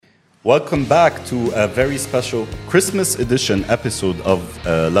Welcome back to a very special Christmas edition episode of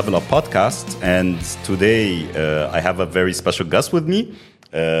Level Up Podcast. And today I have a very special guest with me,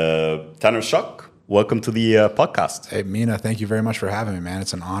 Tanner Shuck. Welcome to the podcast. Hey, Mina, thank you very much for having me, man.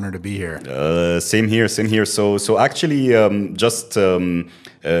 It's an honor to be here. Same here. So actually, just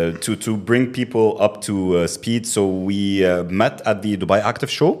to bring people up to speed, so we met at the Dubai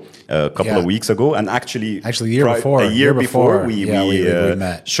Active Show a couple of weeks ago, and actually a year before, we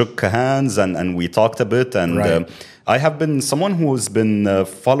met, shook hands and we talked a bit. And right. I have been someone who has been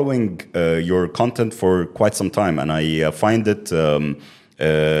following your content for quite some time, and I find it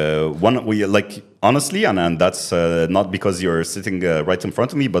honestly, and that's not because you're sitting right in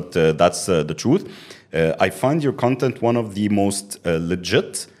front of me, but that's the truth. I find your content one of the most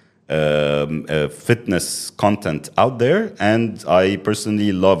legit fitness content out there, and I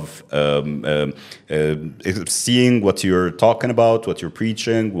personally love seeing what you're talking about, what you're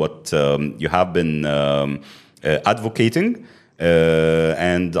preaching, what you have been advocating.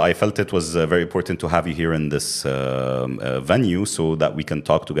 And I felt it was very important to have you here in this venue so that we can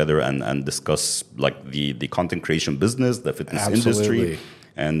talk together and discuss like the content creation business, the fitness industry,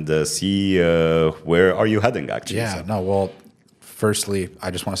 and see where are you heading actually. Yeah, well, firstly,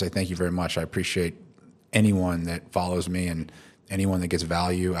 I just want to say thank you very much. I appreciate anyone that follows me and anyone that gets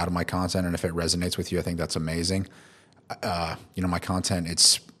value out of my content. And if it resonates with you, I think that's amazing. My content,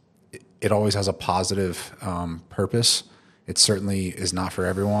 it always has a positive purpose. It certainly is not for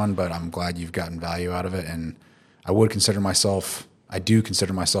everyone, but I'm glad you've gotten value out of it. And I do consider myself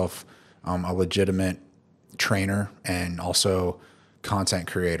a legitimate trainer and also content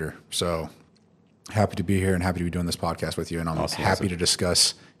creator. So happy to be here and happy to be doing this podcast with you. And I'm happy to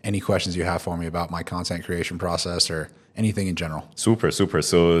discuss any questions you have for me about my content creation process or anything in general. Super.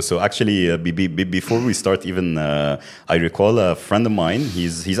 So actually, before we start, even I recall a friend of mine.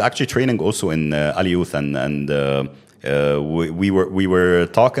 He's actually training also in Ali Youth and we were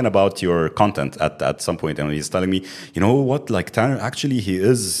talking about your content at some point, and he's telling me, you know what, like Tanner, actually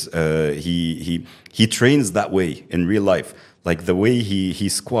he trains that way in real life, like the way he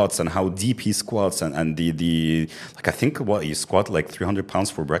squats and how deep he squats and the like I think he squat like 300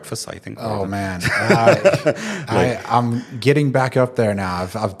 pounds for breakfast, I think. Oh man, I'm getting back up there now.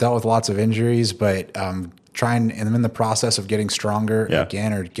 I've dealt with lots of injuries, but I'm in the process of getting stronger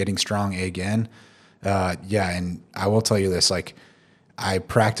again or getting strong again. And I will tell you this, like I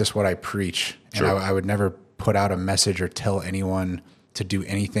practice what I preach, and I would never put out a message or tell anyone to do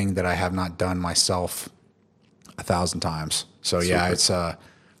anything that I have not done myself 1,000 times. So Super.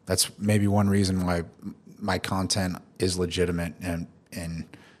 That's maybe one reason why my content is legitimate and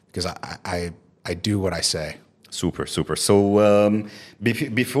because I do what I say. Super. So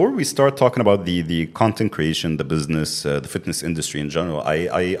before we start talking about the content creation, the business, the fitness industry in general,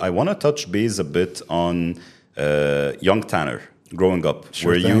 I want to touch base a bit on young Tanner growing up.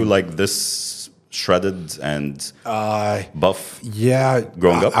 Were you like this shredded and buff? Yeah,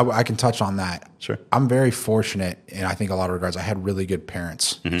 growing up, I can touch on that. Sure, I'm very fortunate, and I think a lot of regards. I had really good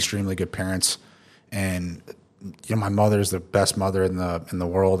parents, extremely good parents, and my mother's the best mother in the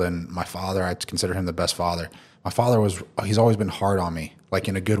world, and my father, I consider him the best father. My father he's always been hard on me, like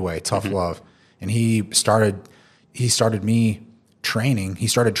in a good way, tough love. And he started me training. He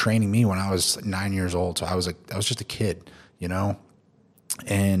started training me when I was 9 years old. So I was just a kid,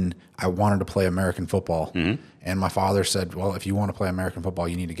 and I wanted to play American football. And my father said, well, if you want to play American football,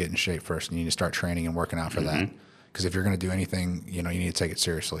 you need to get in shape first. And you need to start training and working out for that. Because if you're going to do anything, you need to take it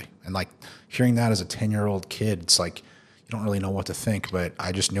seriously. And like hearing that as a 10-year-old kid, it's like, you don't really know what to think, but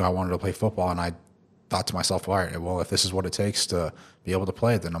I just knew I wanted to play football. And I thought to myself, all right, well, if this is what it takes to be able to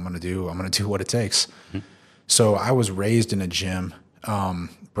play, then I'm going to do what it takes. So I was raised in a gym,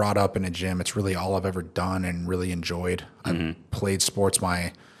 brought up in a gym. It's really all I've ever done and really enjoyed. I played sports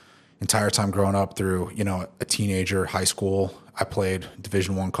my entire time growing up through, a teenager, high school. I played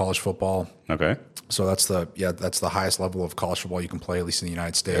Division I college football. Okay. So that's the highest level of college football you can play, at least in the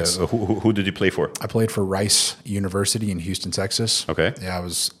United States. Who did you play for? I played for Rice University in Houston, Texas. Okay. Yeah, I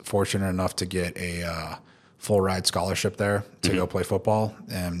was fortunate enough to get a full ride scholarship there to go play football,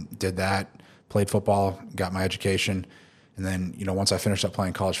 and did that. Played football, got my education, and then once I finished up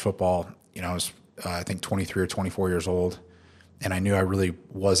playing college football, I was I think 23 or 24 years old. And I knew I really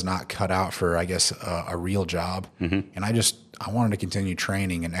was not cut out for, I guess, a real job. And I wanted to continue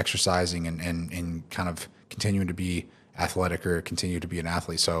training and exercising and kind of continuing to be athletic or continue to be an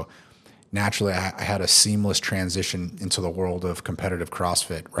athlete. So naturally, I had a seamless transition into the world of competitive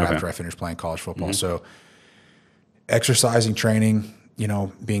CrossFit after I finished playing college football. So exercising, training,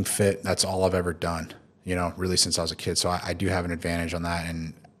 being fit, that's all I've ever done, really since I was a kid. So I do have an advantage on that.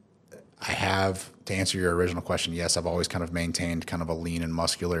 And I have, to answer your original question, yes, I've always kind of maintained kind of a lean and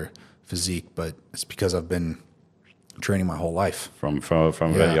muscular physique, but it's because I've been training my whole life from a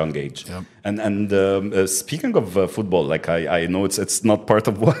very young age. Yep. And speaking of football, like I know it's not part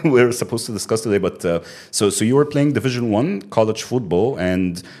of what we're supposed to discuss today, but so you were playing Division 1 college football,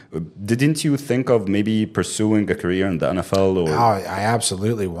 and didn't you think of maybe pursuing a career in the NFL? Or I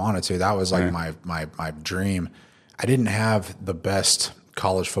absolutely wanted to. That was like my dream. I didn't have the best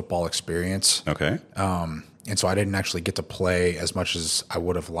college football experience. Okay. And so I didn't actually get to play as much as I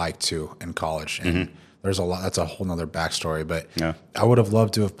would have liked to in college. And there's a lot, that's a whole nother backstory, but I would have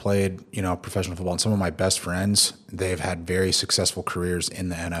loved to have played, professional football. And some of my best friends, they've had very successful careers in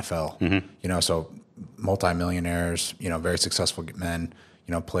the NFL, so multimillionaires, very successful men,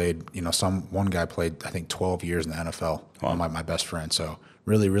 played, one guy played, I think 12 years in the NFL, one of my best friends. So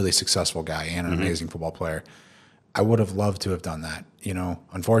really, really successful guy and an amazing football player. I would have loved to have done that.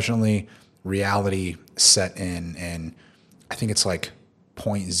 Unfortunately, reality set in, and I think it's like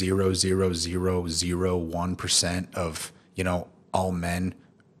 0.00001% of, all men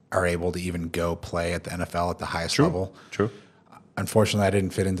are able to even go play at the NFL at the highest level. True. Unfortunately, I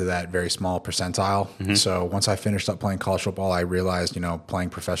didn't fit into that very small percentile. So once I finished up playing college football, I realized, playing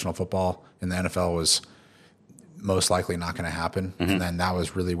professional football in the NFL was most likely not going to happen. And then that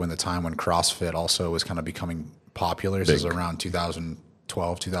was really when CrossFit also was kind of becoming popular. This is around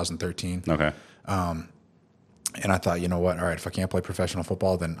 2012, 2013. Okay. And I thought, you know what? All right, if I can't play professional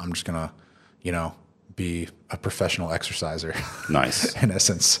football, then I'm just going to, be a professional exerciser. Nice. In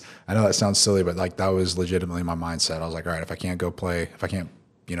essence. I know that sounds silly, but like that was legitimately my mindset. I was like, all right, if I can't go play pro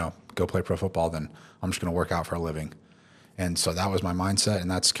football, then I'm just going to work out for a living. And so that was my mindset. And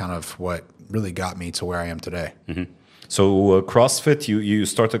that's kind of what really got me to where I am today. So CrossFit, you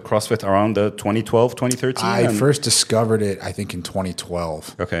started CrossFit around 2012, 2013? I first discovered it, I think, in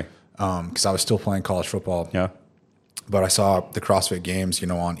 2012. Okay. Because I was still playing college football. Yeah. But I saw the CrossFit Games,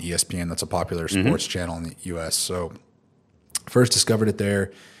 on ESPN. That's a popular sports channel in the U.S. So first discovered it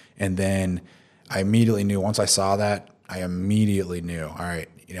there. And then I immediately knew, once I saw that, all right,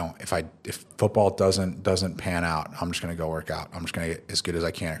 if football doesn't pan out, I'm just going to go work out. I'm just going to get as good as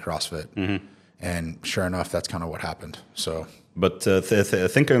I can at CrossFit. And sure enough, that's kind of what happened. So, but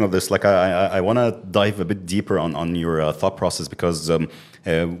thinking of this, like I want to dive a bit deeper on your thought process, because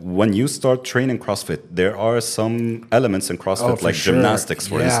when you start training CrossFit, there are some elements in CrossFit, like gymnastics,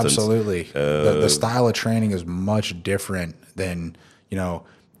 for instance. Yeah, absolutely. The style of training is much different than,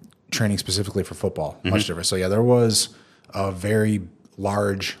 training specifically for football. Much different. So yeah, there was a very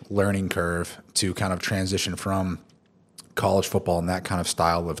large learning curve to kind of transition from college football and that kind of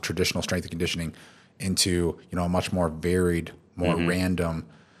style of traditional strength and conditioning into, a much more varied, more random,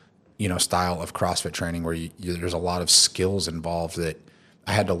 style of CrossFit training where there's a lot of skills involved that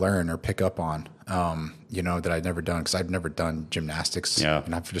I had to learn or pick up on, that I'd never done, because I've never done gymnastics. Yeah.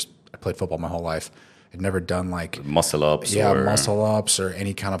 And I played football my whole life. I'd never done like muscle ups. Muscle ups or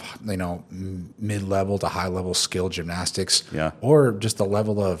any kind of, mid-level to high-level skill gymnastics. Yeah. Or just the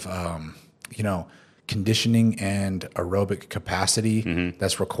level of, conditioning and aerobic capacity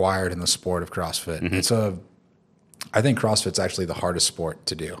that's required in the sport of CrossFit. I think CrossFit's actually the hardest sport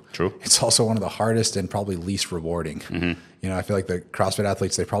to do. True. It's also one of the hardest and probably least rewarding. I feel like the CrossFit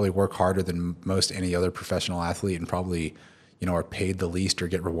athletes, they probably work harder than most any other professional athlete, and probably, are paid the least or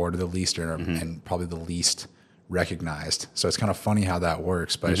get rewarded the least, and probably the least recognized. So it's kind of funny how that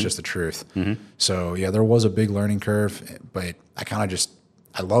works, but it's just the truth. So yeah, there was a big learning curve, but I kind of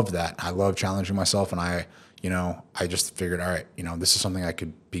I love that. I love challenging myself, and I just figured, all right, this is something I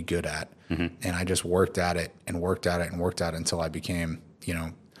could be good at. And I just worked at it and worked at it and worked at it until I became,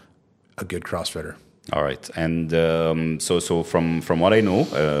 a good CrossFitter. All right. And so from what I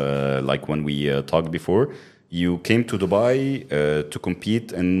know, like when we talked before, you came to Dubai to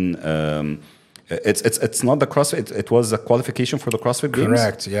compete in it's not the CrossFit, it was a qualification for the CrossFit Games?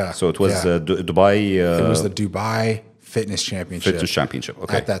 Correct, yeah. So it was Dubai... it was the Dubai Fitness Championship.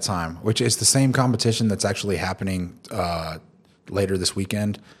 Okay. At that time, which is the same competition that's actually happening later this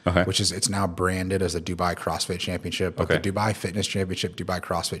weekend, which is, it's now branded as the Dubai CrossFit Championship. But the Dubai Fitness Championship, Dubai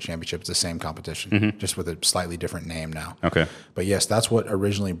CrossFit Championship is the same competition, just with a slightly different name now. Okay. But yes, that's what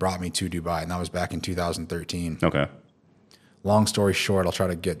originally brought me to Dubai, and that was back in 2013. Okay. Long story short, I'll try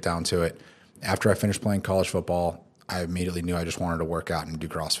to get down to it. After I finished playing college football, I immediately knew I just wanted to work out and do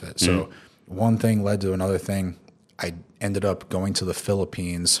CrossFit. So one thing led to another thing. I ended up going to the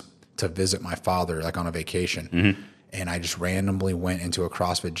Philippines to visit my father, like on a vacation. And I just randomly went into a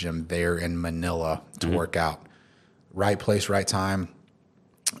CrossFit gym there in Manila to work out. Right place, right time.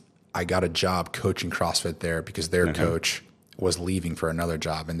 I got a job coaching CrossFit there because their coach was leaving for another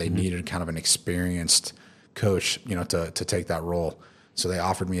job, and they needed kind of an experienced coach, to take that role. So they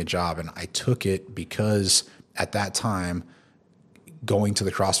offered me a job, and I took it because at that time, going to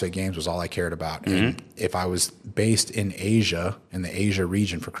the CrossFit Games was all I cared about. And if I was based in Asia, in the Asia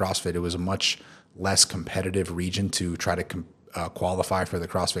region for CrossFit, it was a much less competitive region to try to qualify for the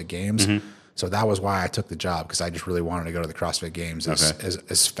CrossFit Games. So that was why I took the job, because I just really wanted to go to the CrossFit Games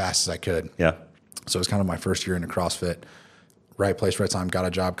as fast as I could. Yeah. So it was kind of my first year into CrossFit. Right place, right time. Got a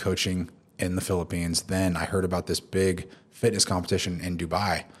job coaching in the Philippines. Then I heard about this big fitness competition in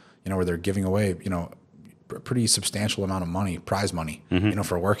Dubai, where they're giving away, a pretty substantial amount of money, prize money,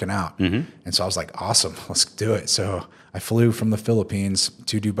 for working out. And so I was like, awesome, let's do it. So I flew from the Philippines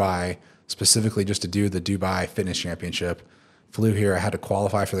to Dubai specifically just to do the Dubai Fitness Championship. Flew here. I had to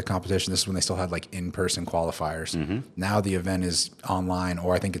qualify for the competition. This is when they still had like in-person qualifiers. Now the event is online,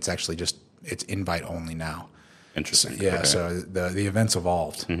 or I think it's actually it's invite only now. Interesting. So, yeah. So the event's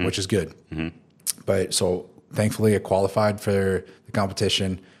evolved, which is good. But so thankfully I qualified for the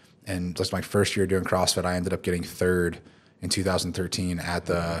competition, and just my first year doing CrossFit, I ended up getting third in 2013 at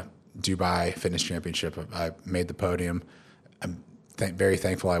the Dubai Fitness Championship. I made the podium. I'm very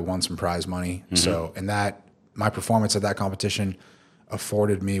thankful I won some prize money. So, and my performance at that competition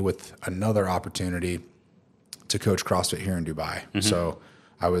afforded me with another opportunity to coach CrossFit here in Dubai. So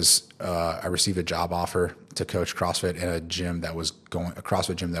I received a job offer to coach CrossFit in a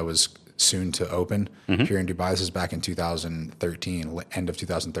CrossFit gym that was soon to open here in Dubai. This is back in 2013, end of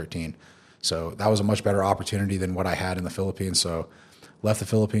 2013. So that was a much better opportunity than what I had in the Philippines. So left the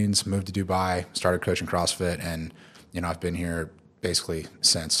Philippines, moved to Dubai, started coaching CrossFit, and I've been here basically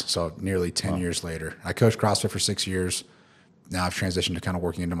since. So nearly 10 years later. I coached CrossFit for 6 years. Now I've transitioned to kind of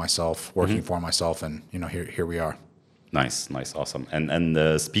working into myself, working for myself, and here we are. Nice, awesome.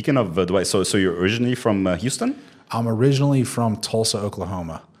 And speaking of Dubai, so you're originally from Houston? I'm originally from Tulsa,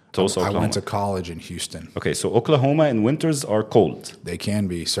 Oklahoma. Tulsa, Oklahoma. I went to college in Houston. Okay, so Oklahoma in winters are cold. They can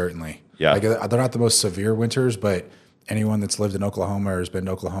be, certainly. Yeah. Like, they're not the most severe winters, but anyone that's lived in Oklahoma or has been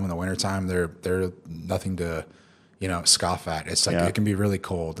to Oklahoma in the wintertime, they're nothing to, scoff at. It's like it can be really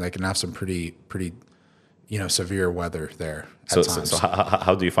cold. They can have some pretty severe weather there at times. So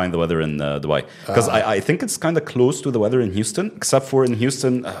how do you find the weather in Dubai? Because I think it's kind of close to the weather in Houston, except for in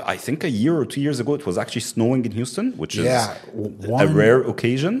Houston, I think a year or 2 years ago, it was actually snowing in Houston, which is a rare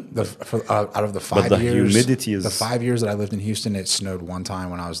occasion. Out of the 5 years, but the humidity is... The 5 years that I lived in Houston, it snowed one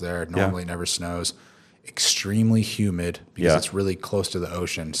time when I was there. Normally it never snows. Extremely humid because it's really close to the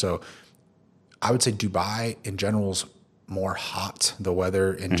ocean. So I would say Dubai in general is more hot. The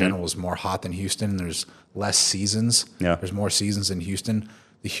weather in general is more hot than Houston. There's less seasons. Yeah. There's more seasons in Houston.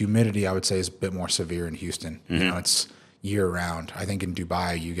 The humidity, I would say, is a bit more severe in Houston. It's year round. I think in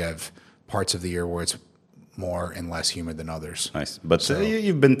Dubai, you have parts of the year where it's more and less humid than others. Nice. But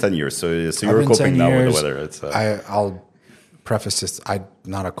you've been 10 years, so you're coping now with the weather. I'll preface this. I'm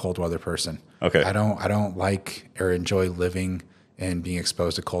not a cold weather person. Okay. I don't like or enjoy living and being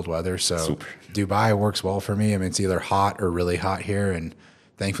exposed to cold weather. So Dubai works well for me. I mean, it's either hot or really hot here, and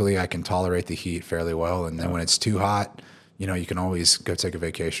thankfully I can tolerate the heat fairly well. And then when it's too hot, you can always go take a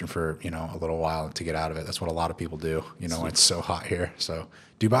vacation for, a little while to get out of it. That's what a lot of people do, when it's so hot here. So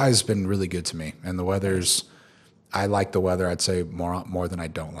Dubai has been really good to me, and I like the weather. I'd say more than I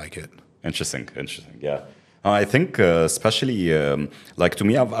don't like it. Interesting. Yeah. I think especially to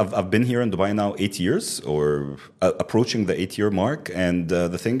me, I've been here in Dubai now 8 years, or approaching the 8-year mark. And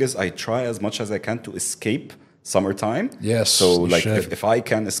the thing is, I try as much as I can to escape summertime. Yes. So if I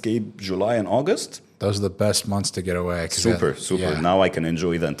can escape July and August, those are the best months to get away. Super. Yeah. Now I can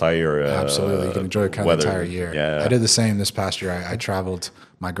enjoy the entire absolutely. You can enjoy kind of the entire year. Yeah. I did the same this past year. I traveled.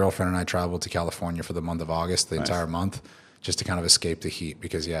 My girlfriend and I traveled to California for the month of August, the entire month, just to kind of escape the heat,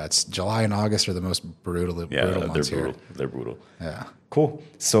 because it's July and August are the most brutal months here. They're brutal. Yeah. Cool.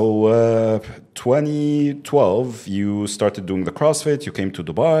 So 2012, you started doing the CrossFit. You came to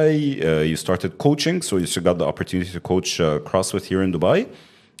Dubai. You started coaching. So you got the opportunity to coach CrossFit here in Dubai.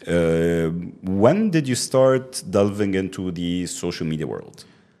 When did you start delving into the social media world?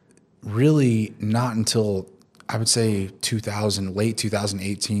 Really not until, I would say, late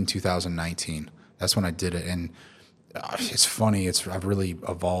 2018, 2019. That's when I did it. And it's funny. I've really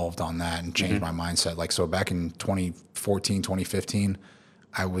evolved on that and changed my mindset. So back in 2014, 2015,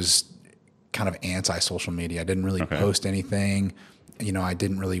 I was kind of anti-social media. I didn't really post anything. I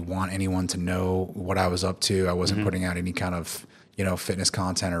didn't really want anyone to know what I was up to. I wasn't putting out any kind of, fitness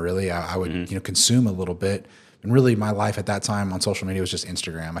content, or really I would, consume a little bit. And really my life at that time on social media was just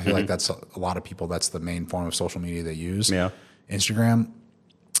Instagram. I feel like that's a lot of people, that's the main form of social media they use. Yeah. Instagram.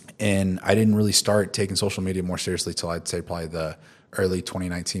 And I didn't really start taking social media more seriously till I'd say probably the early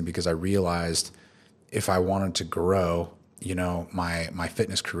 2019, because I realized if I wanted to grow, my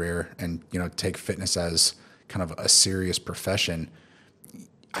fitness career and, take fitness as kind of a serious profession,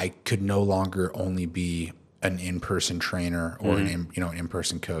 I could no longer only be an in-person trainer or an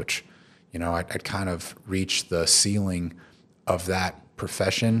in-person coach. I'd kind of reached the ceiling of that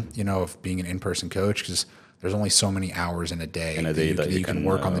profession, of being an in-person coach, because there's only so many hours in a day, that you can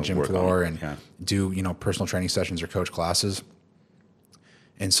work on the gym floor and yeah. do, personal training sessions or coach classes.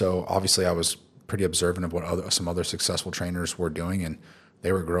 And so obviously I was pretty observant of what some other successful trainers were doing, and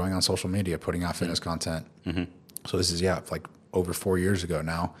they were growing on social media, putting out fitness content. So this is, like over 4 years ago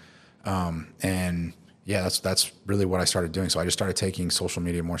now. And yeah, that's really what I started doing. So I just started taking social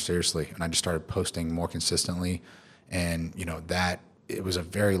media more seriously, and I just started posting more consistently. And, that it was a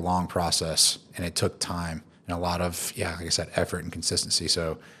very long process, and it took time and a lot of, like I said, effort and consistency.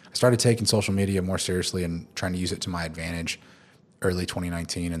 So I started taking social media more seriously and trying to use it to my advantage early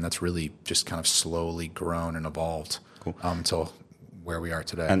 2019. And that's really just kind of slowly grown and evolved until where we are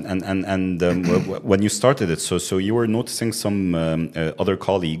today. And when you started it, so you were noticing some other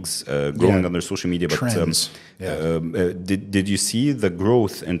colleagues growing on their social media, but trends. Did you see the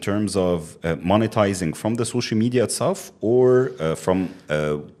growth in terms of monetizing from the social media itself, or from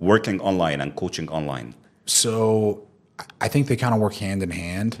working online and coaching online? So I think they kind of work hand in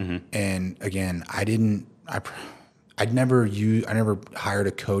hand. And again, I never hired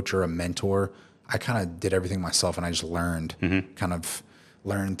a coach or a mentor. I kind of did everything myself, and I just learned,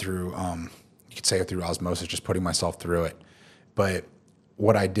 through, you could say through osmosis, just putting myself through it. But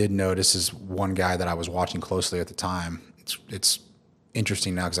what I did notice is one guy that I was watching closely at the time. It's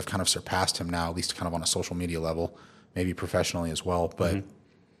interesting now because I've kind of surpassed him now, at least kind of on a social media level, maybe professionally as well. But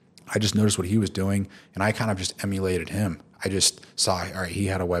I just noticed what he was doing, and I kind of just emulated him. I just saw, all right, he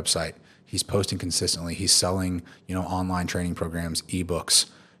had a website. He's posting consistently. He's selling, online training programs, ebooks.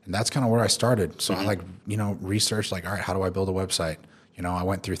 And that's kind of where I started. So I researched all right, how do I build a website? I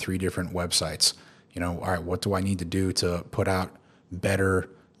went through 3 different websites. All right, what do I need to do to put out better,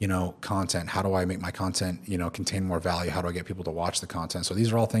 content? How do I make my content, contain more value? How do I get people to watch the content? So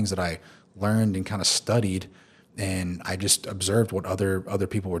these are all things that I learned and kind of studied, and I just observed what other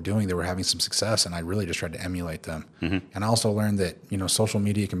people were doing. They were having some success, and I really just tried to emulate them. And I also learned that, social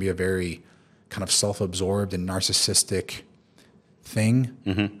media can be a very kind of self-absorbed and narcissistic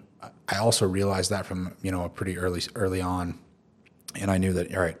thing. I also realized that from, a pretty early on. And I knew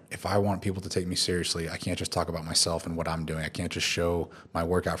that, all right, if I want people to take me seriously, I can't just talk about myself and what I'm doing. I can't just show my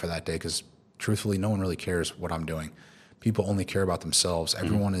workout for that day, because truthfully, no one really cares what I'm doing. People only care about themselves.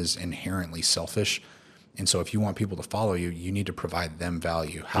 Everyone is inherently selfish. And so if you want people to follow you, you need to provide them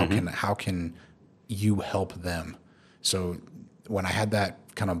value. How can you help them? So when I had that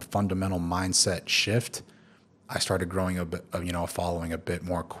kind of fundamental mindset shift, I started growing a bit, a following a bit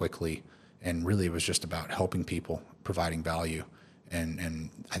more quickly. And really it was just about helping people, providing value. And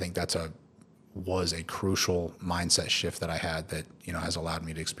I think was a crucial mindset shift that I had that, has allowed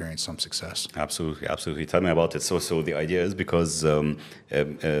me to experience some success. Absolutely. Tell me about it. So the idea is, because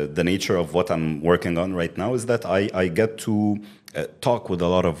the nature of what I'm working on right now is that I get to talk with a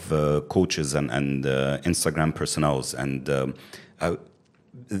lot of coaches and Instagram personnels. And the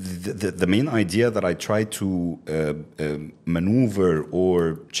main idea that I try to maneuver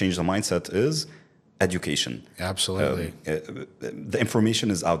or change the mindset is education. Absolutely. The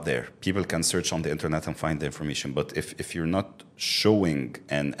information is out there. People can search on the internet and find the information. But if you're not showing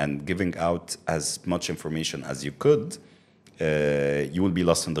and giving out as much information as you could, you will be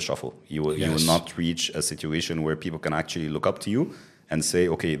lost in the shuffle. You will not reach a situation where people can actually look up to you and say,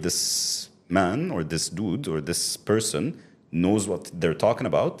 okay, this man or this dude or this person knows what they're talking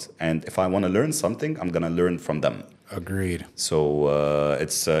about. And if I want to learn something, I'm going to learn from them. Agreed. So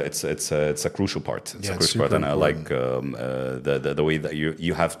it's a crucial part. It's a crucial part, and important. I like the way that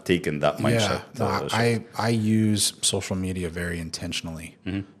you have taken that mindset. I use social media very intentionally,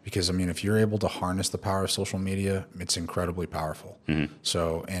 because if you're able to harness the power of social media, it's incredibly powerful.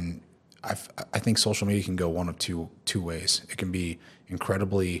 So, and I think social media can go one of two ways. It can be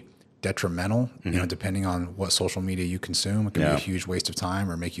incredibly detrimental, depending on what social media you consume. It can be a huge waste of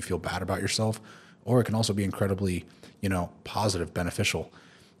time or make you feel bad about yourself. Or it can also be incredibly, positive, beneficial,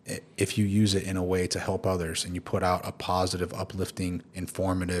 if you use it in a way to help others and you put out a positive, uplifting,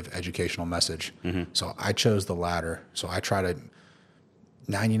 informative, educational message. So I chose the latter. So I try to,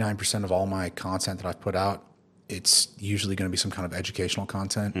 99% of all my content that I've put out, it's usually going to be some kind of educational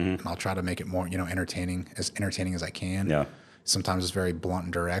content, and I'll try to make it more, entertaining as I can. Yeah. Sometimes it's very blunt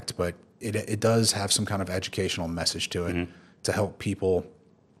and direct, but it does have some kind of educational message to it to help people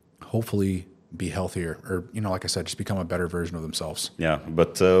hopefully be healthier, or, like I said, just become a better version of themselves. Yeah,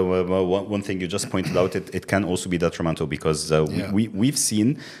 but one thing you just pointed out, it can also be detrimental because we've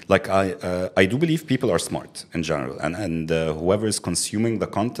seen, like I do believe people are smart in general, and whoever is consuming the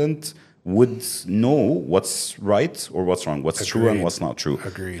content would know what's right or what's wrong, what's true and what's not true.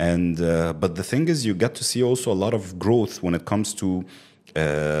 Agreed. And but the thing is, you get to see also a lot of growth when it comes to.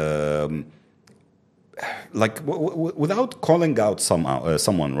 Like without calling out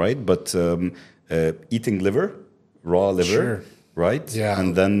someone, right? But eating raw liver, right? Yeah,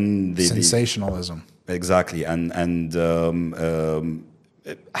 and then sensationalism. Exactly, and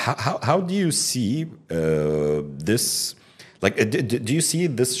how do you see this? Like, do you see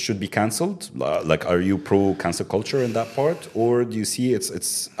this should be cancelled? Like, are you pro cancel culture in that part, or do you see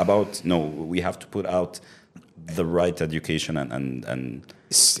it's about no, we have to put out the right education and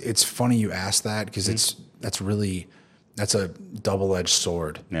it's funny you ask that, because that's a double-edged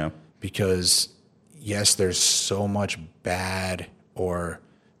sword. Yeah. Because yes, there's so much bad or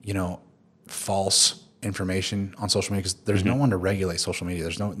false information on social media, because there's no one to regulate social media.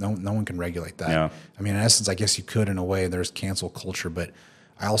 There's no one can regulate that. Yeah. I mean, in essence, I guess you could in a way. There's cancel culture, but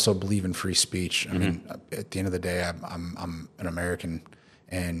I also believe in free speech. I mean, at the end of the day, I'm an American,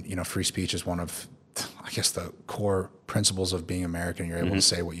 and free speech is one of, I guess, the core principles of being American. You're able to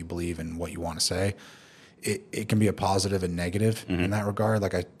say what you believe and what you want to say. It can be a positive and negative in that regard.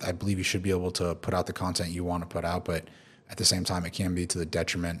 Like I believe you should be able to put out the content you want to put out, but at the same time, it can be to the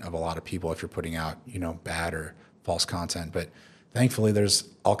detriment of a lot of people if you're putting out, bad or false content. But thankfully, there's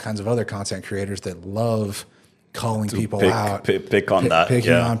all kinds of other content creators that love calling people out, pick on that,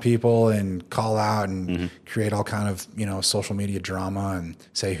 picking on people, and call out and create all kind of social media drama and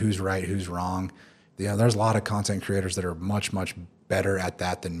say who's right, who's wrong. There's a lot of content creators that are much, much better at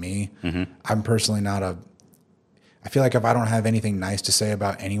that than me. I'm personally not I feel like if I don't have anything nice to say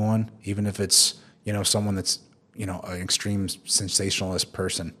about anyone, even if it's, someone that's, an extreme sensationalist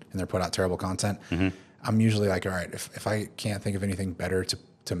person and they're put out terrible content, I'm usually like, all right, if I can't think of anything better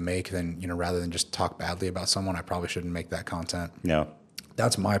to make, then, rather than just talk badly about someone, I probably shouldn't make that content. Yeah.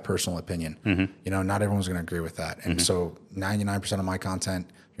 That's my personal opinion. Not everyone's going to agree with that. And so 99% of my content,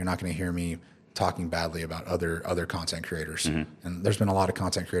 you're not going to hear me talking badly about other content creators. And there's been a lot of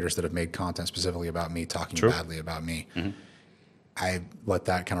content creators that have made content specifically about me, talking badly about me. I let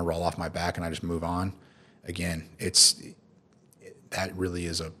that kind of roll off my back and I just move on. Again, that really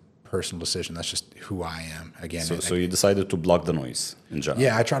is a personal decision. That's just who I am. Again, so you decided to block the noise in general.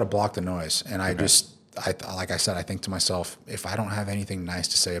 Yeah, I try to block the noise, and I like I said, I think to myself, if I don't have anything nice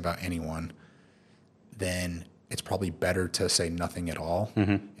to say about anyone, then it's probably better to say nothing at all.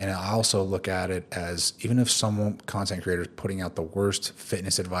 And I also look at it as, even if some content creator is putting out the worst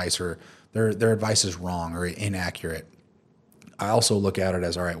fitness advice, or their advice is wrong or inaccurate, I also look at it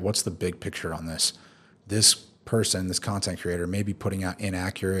as, all right, what's the big picture on this? This person, this content creator, may be putting out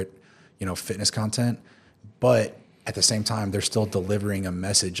inaccurate, fitness content, but at the same time, they're still delivering a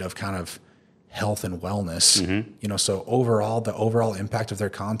message of kind of health and wellness. So overall, the overall impact of their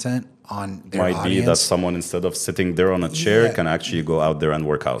content on their might audience, be that someone, instead of sitting there on a chair, can actually go out there and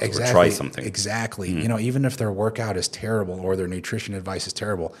work out or try something. Exactly. Even if their workout is terrible or their nutrition advice is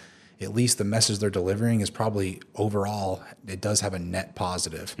terrible, at least the message they're delivering is probably overall, it does have a net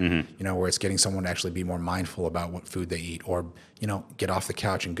positive, where it's getting someone to actually be more mindful about what food they eat, or, get off the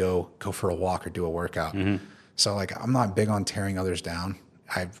couch and go for a walk or do a workout. So like, I'm not big on tearing others down.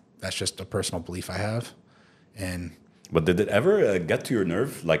 That's just a personal belief I have. But did it ever get to your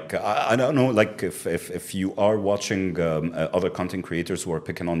nerve? Like, I don't know, like if you are watching other content creators who are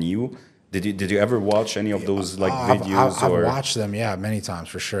picking on you, did you ever watch any of those videos? I've watched them, many times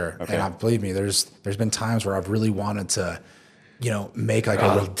for sure. Okay. And believe me, there's been times where I've really wanted to, make like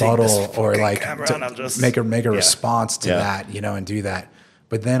a rebuttal or like make a response to that, and do that.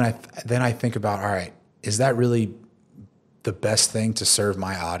 But then I think about, all right, is that really the best thing to serve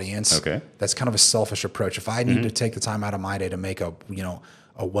my audience? Okay. That's kind of a selfish approach. If I need to take the time out of my day to make a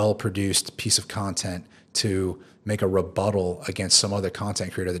well-produced piece of content to make a rebuttal against some other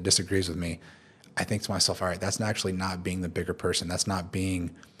content creator that disagrees with me, I think to myself, all right, that's actually not being the bigger person. That's not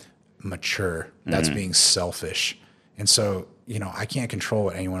being mature. That's being selfish. And so, I can't control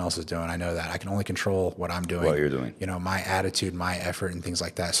what anyone else is doing. I know that. I can only control what I'm doing. What you're doing. My attitude, my effort, and things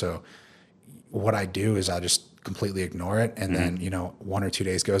like that. So what I do is I just completely ignore it. And then, 1 or 2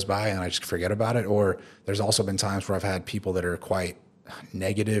 days goes by and I just forget about it. Or there's also been times where I've had people that are quite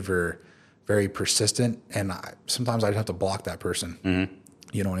negative or very persistent. And sometimes I'd have to block that person, on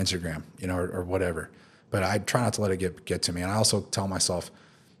Instagram, or whatever. But I try not to let it get to me. And I also tell myself,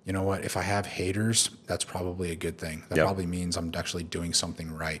 you know what, if I have haters, that's probably a good thing. That probably means I'm actually doing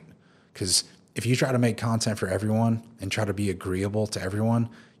something right. Because if you try to make content for everyone and try to be agreeable to everyone,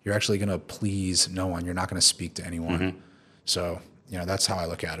 you're actually going to please no one. You're not going to speak to anyone. So, that's how I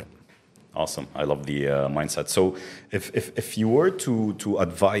look at it. Awesome. I love the mindset. So if you were to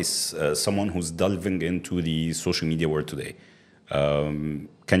advise someone who's delving into the social media world today,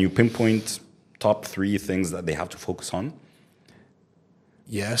 can you pinpoint top 3 things that they have to focus on?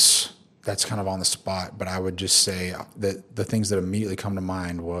 Yes, that's kind of on the spot, but I would just say that the things that immediately come to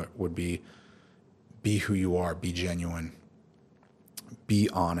mind would be who you are, be genuine, be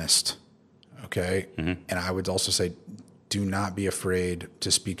honest, okay? And I would also say, do not be afraid to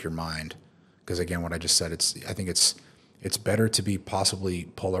speak your mind. Because again, what I just said, I think it's better to be possibly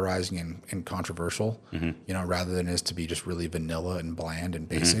polarizing and controversial, rather than it is to be just really vanilla and bland and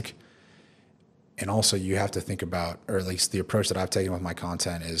basic. And also you have to think about, or at least the approach that I've taken with my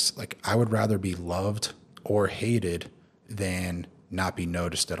content is like, I would rather be loved or hated than not be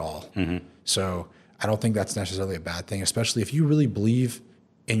noticed at all. So I don't think that's necessarily a bad thing, especially if you really believe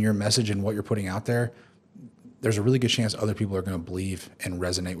in your message and what you're putting out there. There's a really good chance other people are going to believe and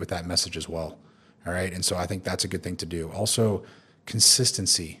resonate with that message as well. All right. And so I think that's a good thing to do. Also,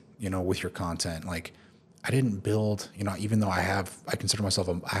 consistency, with your content. Like, I didn't build, even though I consider myself,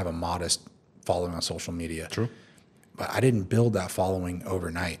 I have a modest following on social media. True. But I didn't build that following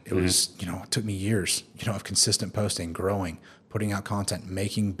overnight. It was, it took me years, of consistent posting, growing, putting out content,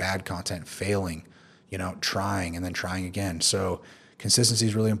 making bad content, failing, trying and then trying again. So consistency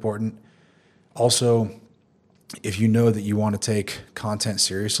is really important. Also, if you know that you want to take content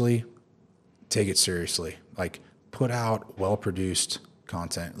seriously, take it seriously. Like, put out well-produced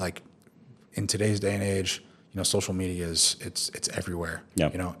content. Like, in today's day and age, social media it's everywhere.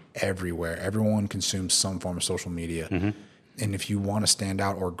 Everywhere. Everyone consumes some form of social media. And if you want to stand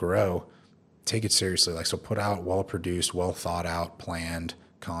out or grow, take it seriously. Like, so put out well-produced, well thought-out, planned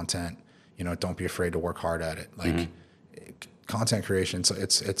content. Don't be afraid to work hard at it. Like, content creation, so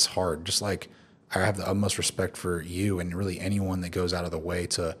it's hard. Just like, I have the utmost respect for you and really anyone that goes out of the way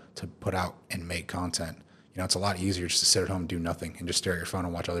to put out and make content. It's a lot easier just to sit at home and do nothing and just stare at your phone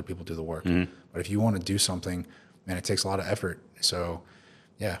and watch other people do the work. But if you want to do something, man, it takes a lot of effort. So,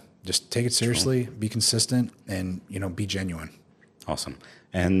 yeah, just take it seriously, be consistent, and, be genuine. Awesome.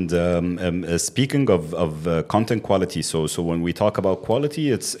 And speaking of content quality, so when we talk about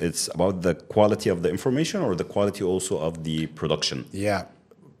quality, it's about the quality of the information or the quality also of the production? Yeah,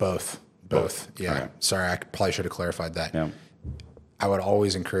 both. Yeah. Right. Sorry, I probably should have clarified that. Yeah. I would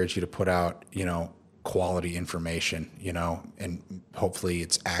always encourage you to put out, quality information, and hopefully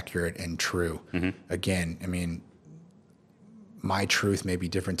it's accurate and true. Again, I mean, my truth may be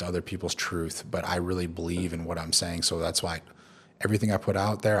different to other people's truth, but I really believe in what I'm saying. So that's why everything I put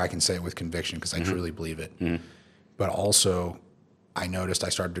out there, I can say it with conviction because I truly believe it. But also, I noticed I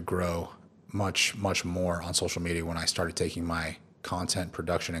started to grow much, much more on social media when I started taking my content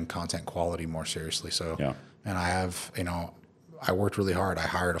production and content quality more seriously. So, and I have, I worked really hard. I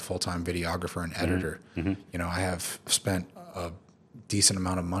hired a full-time videographer and editor. I have spent a decent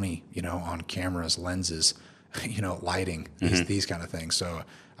amount of money, on cameras, lenses, lighting, these kind of things. So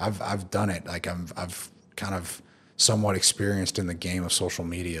I've done it. Like, I've kind of somewhat experienced in the game of social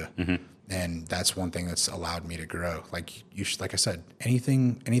media. And that's one thing that's allowed me to grow. Like, like I said,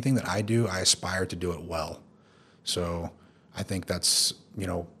 anything that I do, I aspire to do it well. So I think that's,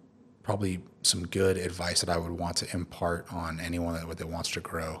 probably some good advice that I would want to impart on anyone that wants to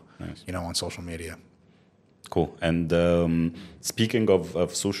grow, on social media. Cool. And speaking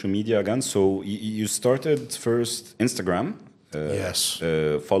of social media again, so you started first Instagram. Yes.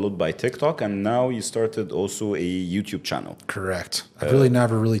 Followed by TikTok, and now you started also a YouTube channel. Correct. I've really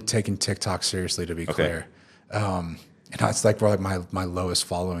never really taken TikTok seriously, to be clear. It's like where my lowest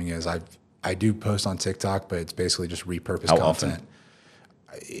following is. I do post on TikTok, but it's basically just repurposed content. Often?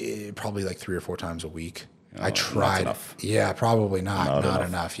 Probably like 3 or 4 times a week. I tried. Yeah, probably not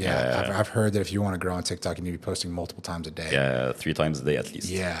enough. Yeah. I've heard that if you want to grow on TikTok, you need to be posting multiple times a day. Yeah, 3 times a day at least.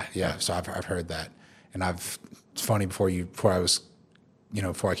 Yeah. So I've heard that, and it's funny before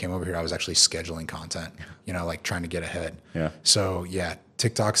I came over here, I was actually scheduling content. Like trying to get ahead. Yeah. So yeah,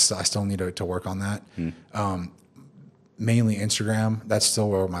 TikTok's I still need to work on that. Mainly Instagram. That's still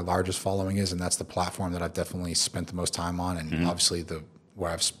where my largest following is, and that's the platform that I've definitely spent the most time on, and obviously where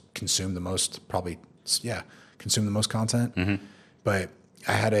I've consumed the most, consumed the most content. But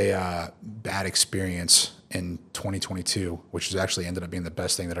I had a bad experience in 2022, which has actually ended up being the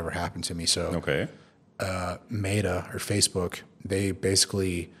best thing that ever happened to me. So Meta or Facebook, they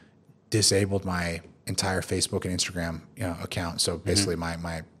basically disabled my entire Facebook and Instagram account. So basically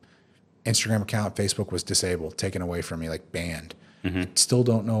my Instagram account, Facebook was disabled, taken away from me, like banned. I still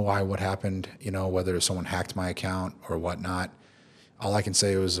don't know what happened, whether someone hacked my account or whatnot. All I can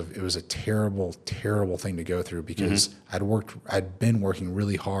say it was a terrible, terrible thing to go through because I'd been working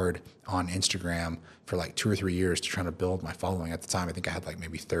really hard on Instagram for like 2 or 3 years to try to build my following. At the time, I think I had like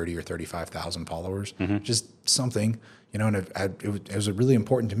maybe 30 or 35,000 followers, just something, and it was really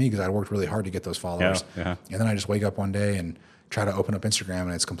important to me because I worked really hard to get those followers. And then I just wake up one day and try to open up Instagram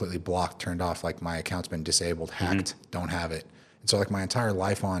and it's completely blocked, turned off, like my account's been disabled, hacked, don't have it. And so like my entire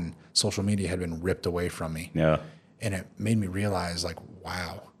life on social media had been ripped away from me. Yeah. And it made me realize, like,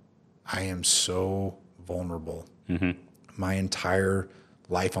 wow, I am so vulnerable. My entire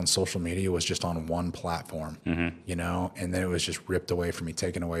life on social media was just on one platform, and then it was just ripped away from me,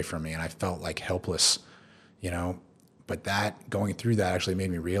 taken away from me. And I felt like helpless, but going through that actually made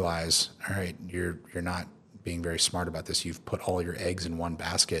me realize, all right, you're not being very smart about this. You've put all your eggs in one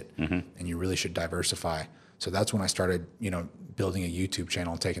basket and you really should diversify. So that's when I started, building a YouTube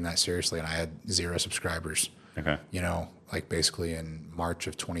channel and taking that seriously. And I had 0 subscribers. Okay. Like basically in March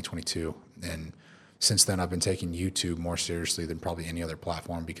of 2022. And since then, I've been taking YouTube more seriously than probably any other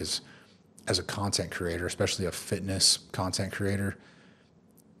platform because as a content creator, especially a fitness content creator,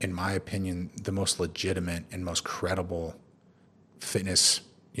 in my opinion, the most legitimate and most credible fitness,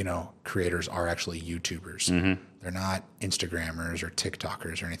 creators are actually YouTubers. They're not Instagrammers or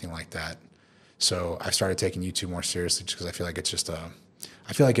TikTokers or anything like that. So I started taking YouTube more seriously just because I feel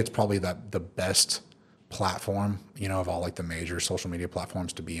like it's probably the best platform, of all like the major social media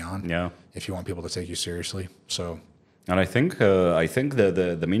platforms to be on. Yeah. If you want people to take you seriously. So. And I think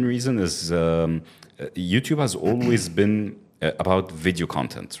the main reason is YouTube has always been about video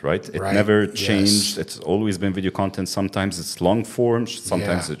content, right? It never changed. It's always been video content. Sometimes it's long form,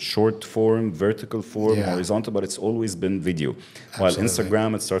 sometimes it's short form, vertical form, horizontal, but it's always been video. While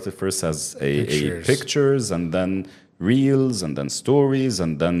Instagram, it started first as a pictures and then reels and then stories,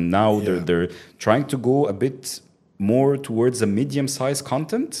 and then now they're trying to go a bit more towards a medium-sized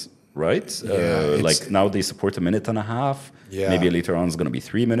content, right? Like now they support 1.5 minutes. Maybe later on it's going to be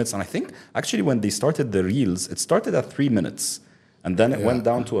 3 minutes. And I think actually when they started the reels, it started at 3 minutes, and then it went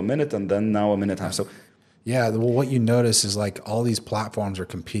down to 1 minute, and then now 1.5 minutes. So well, what you notice is like all these platforms are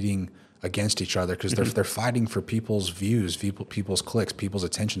competing against each other because they're fighting for people's views, people's clicks, people's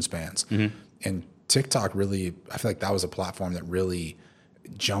attention spans, and TikTok really, I feel like that was a platform that really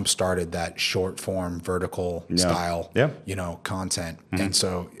jump-started that short form vertical style, content. And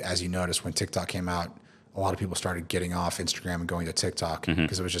so as you notice, when TikTok came out, a lot of people started getting off Instagram and going to TikTok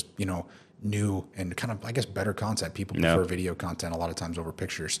because it was just, new and kind of, I guess, better content. People prefer video content a lot of times over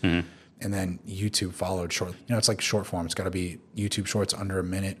pictures. And then YouTube followed short. It's like short form. It's got to be YouTube Shorts under 1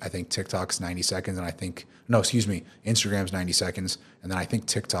 minute. I think TikTok's 90 seconds. And Instagram's 90 seconds. And then I think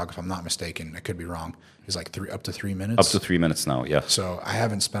TikTok, if I'm not mistaken, I could be wrong, is like up to 3 minutes. Up to 3 minutes now, yeah. So I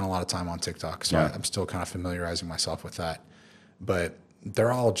haven't spent a lot of time on TikTok. So I'm still kind of familiarizing myself with that. But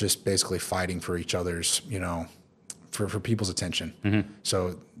they're all just basically fighting for each other's, for people's attention.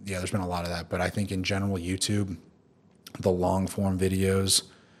 So, there's been a lot of that. But I think in general, YouTube, the long form videos,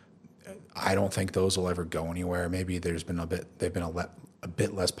 I don't think those will ever go anywhere. Maybe they've been a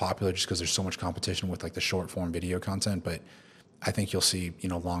bit less popular just because there's so much competition with like the short form video content. But I think you'll see,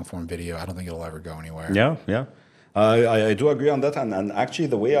 long form video. I don't think it'll ever go anywhere. Yeah. I do agree on that, and actually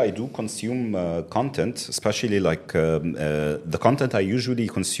the way I do consume content, especially like the content I usually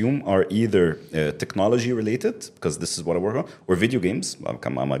consume are either technology related, because this is what I work on, or video games.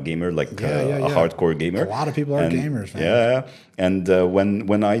 I'm a gamer, like a hardcore gamer. A lot of people are gamers, man. Yeah, and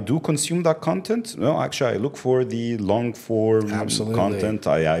when I do consume that content, actually I look for the long form content.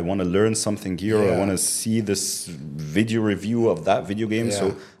 I want to learn something here, or I want to see this video review of that video game.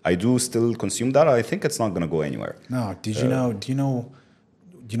 So I do still consume that. I think it's not going to go anywhere. No. Do you know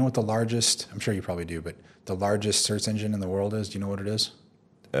what the largest, I'm sure you probably do, but the largest search engine in the world is? Do you know what it is?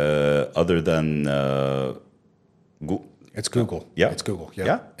 Other than Google. It's Google. Yeah. It's Google.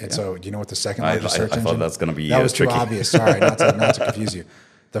 Yeah. And so do you know what the second largest search engine? I thought that's going to be that was tricky. Too obvious. Sorry, not to confuse you.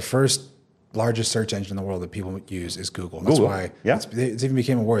 The first largest search engine in the world that people use is Google. That's why it even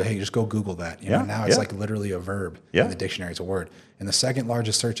became a word. Hey, just go Google that. Now it's like literally a verb in the dictionary. It's a word. And the second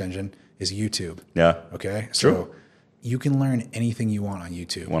largest search engine is YouTube. Yeah. Okay. So you can learn anything you want on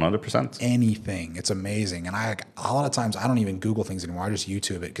YouTube. 100%. Anything. It's amazing. And a lot of times I don't even Google things anymore. I just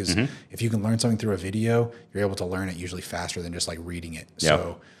YouTube it because if you can learn something through a video, you're able to learn it usually faster than just like reading it. Yeah.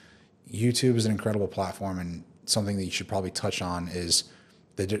 So YouTube is an incredible platform, and something that you should probably touch on is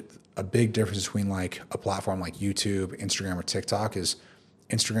a big difference between like a platform like YouTube, Instagram, or TikTok is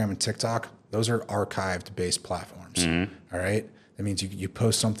Instagram and TikTok. Those are archived based platforms. All right. That means you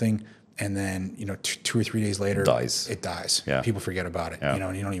post something and then, 2 or 3 days later, it dies. Yeah. People forget about it, Yeah.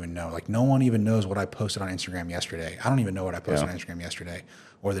 and you don't even know. Like, no one even knows what I posted on Instagram yesterday. I don't even know what I posted on Instagram yesterday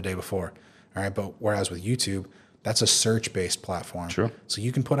or the day before. All right. But whereas with YouTube, that's a search-based platform. True. So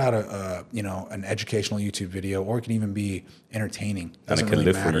you can put out an educational YouTube video, or it can even be entertaining. And it can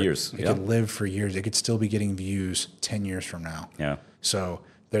live for years. It could live for years. It could still be getting views 10 years from now. Yeah. So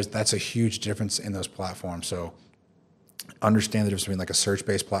that's a huge difference in those platforms. So understand the difference between like a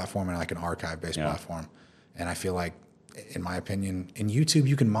search-based platform and like an archive-based platform. And I feel like, in my opinion, in YouTube,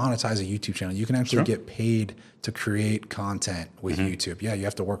 you can monetize a YouTube channel. You can actually get paid to create content with YouTube. Yeah, you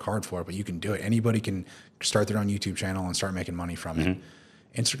have to work hard for it, but you can do it. Anybody can start their own YouTube channel and start making money from it.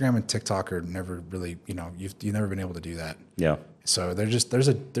 Instagram and TikTok are never really, you've never been able to do that. Yeah. So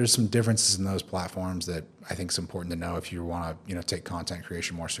there's some differences in those platforms that I think is important to know if you want to, take content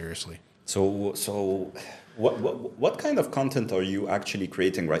creation more seriously. So what kind of content are you actually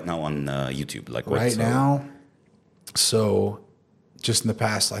creating right now on YouTube? Like right now, so just in the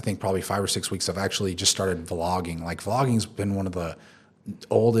past, I think probably 5 or 6 weeks, I've actually just started vlogging. Like, vlogging's been one of the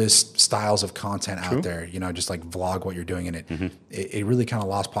oldest styles of content out there. Just like vlog what you're doing in it. It really kind of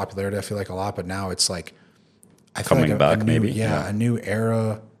lost popularity, I feel like, a lot, but now it's like, I feel coming like back, a new, maybe. A new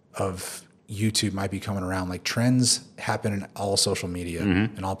era of YouTube might be coming around. Like, trends happen in all social media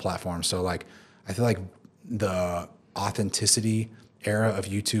and all platforms. So like, I feel like the authenticity era of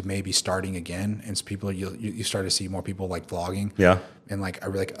YouTube may be starting again, and people you start to see more people like vlogging. Yeah. And like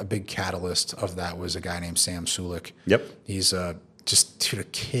a big catalyst of that was a guy named Sam Sulik. Yep. He's just a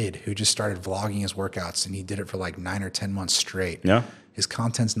kid who just started vlogging his workouts, and he did it for like 9 or 10 months straight. Yeah. His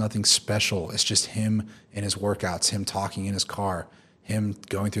content's nothing special. It's just him and his workouts, him talking in his car, him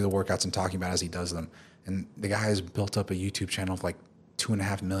going through the workouts and talking about as he does them. And the guy has built up a YouTube channel of like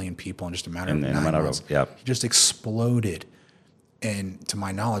 2.5 million people in just a matter of 9 months. Yeah. He just exploded. And to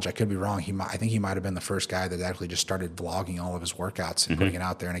my knowledge, I could be wrong. I think he might have been the first guy that actually just started vlogging all of his workouts and putting it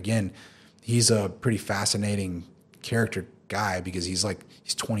out there. And again, he's a pretty fascinating character guy because he's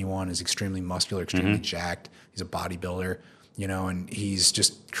 21, is extremely muscular, extremely jacked. He's a bodybuilder, and he's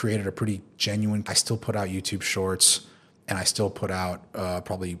just created a pretty genuine. I still put out YouTube shorts, and I still put out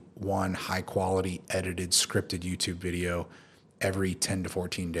probably one high quality edited scripted YouTube video every 10 to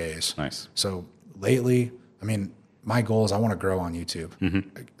 14 days. Nice. So lately, my goal is I want to grow on YouTube.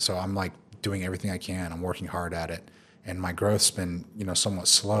 So I'm like doing everything I can. I'm working hard at it. And my growth's been, somewhat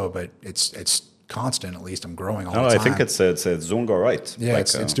slow, but it's constant. At least I'm growing all the time. I think it's doing all right. Yeah,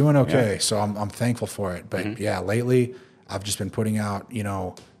 it's doing okay. So I'm thankful for it. But lately I've just been putting out,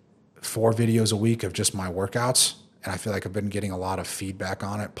 4 videos a week of just my workouts. And I feel like I've been getting a lot of feedback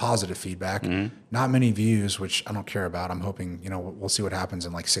on it, positive feedback. Not many views, which I don't care about. I'm hoping, we'll see what happens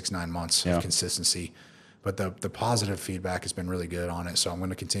in like 6-9 months of consistency. But the positive feedback has been really good on it. So I'm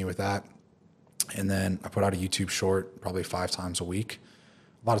going to continue with that. And then I put out a YouTube short probably 5 times a week.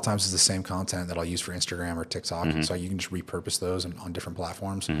 A lot of times it's the same content that I'll use for Instagram or TikTok. So you can just repurpose those on different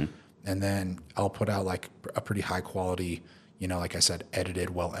platforms. And then I'll put out like a pretty high quality, like I said,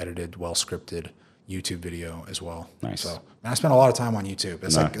 well edited, well scripted YouTube video as well. Nice. So I spend a lot of time on YouTube.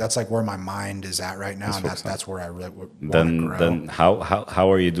 That's like where my mind is at right now, and that's where I really want to grow. Then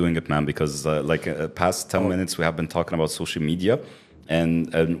how are you doing it, man? Because past 10 minutes we have been talking about social media,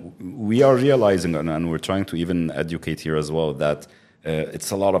 and we are realizing, and we're trying to even educate here as well, that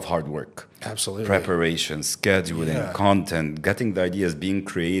it's a lot of hard work. Absolutely. Preparation, scheduling, content, getting the ideas, being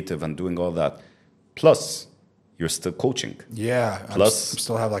creative, and doing all that. Plus, you're still coaching. Yeah. Plus, I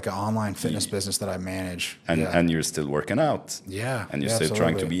still have like an online fitness business that I manage. And you're still working out. Yeah. And you're still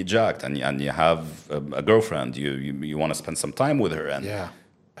trying to be jacked. And you have a girlfriend. You want to spend some time with her. And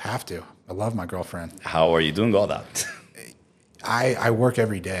have to. I love my girlfriend. How are you doing all that? I work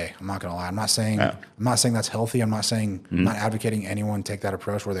every day. I'm not gonna lie. I'm not saying that's healthy. I'm not saying I'm not advocating anyone take that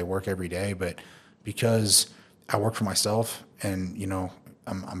approach where they work every day. But because I work for myself, and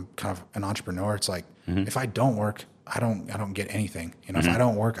I'm kind of an entrepreneur. It's like if I don't work, I don't get anything. If I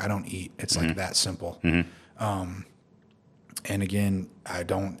don't work, I don't eat. It's like that simple. And again, I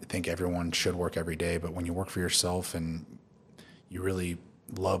don't think everyone should work every day. But when you work for yourself and you really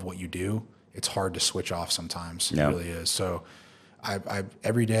love what you do, it's hard to switch off sometimes. It really is. So I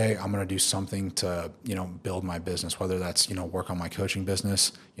every day I'm going to do something to, build my business, whether that's, work on my coaching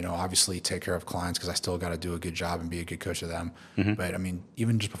business, obviously take care of clients because I still got to do a good job and be a good coach to them. But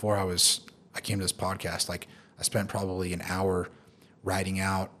even just before I came to this podcast, like I spent probably an hour writing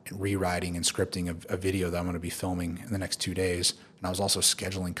out and rewriting and scripting a video that I'm going to be filming in the next 2 days. And I was also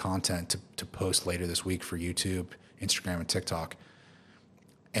scheduling content to post later this week for YouTube, Instagram, and TikTok.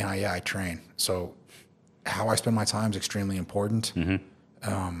 And I train. So how I spend my time is extremely important.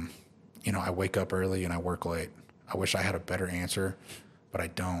 I wake up early and I work late. I wish I had a better answer, but I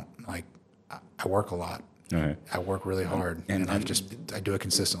don't. Like, I work a lot. Okay. I work really hard, and I do it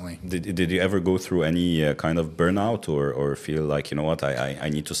consistently. Did you ever go through any kind of burnout or feel like, you know what, I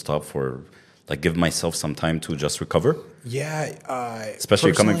need to stop for, like, give myself some time to just recover? Yeah.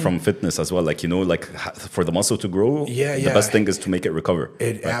 Especially coming from fitness as well. Like, like for the muscle to grow, the best thing is to make it recover.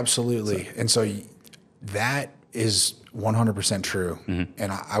 It right? Absolutely. So. And so that is 100% true. And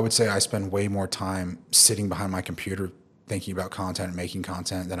I would say I spend way more time sitting behind my computer thinking about content and making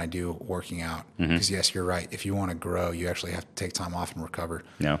content than I do working out. Because yes, you're right. If you want to grow, you actually have to take time off and recover.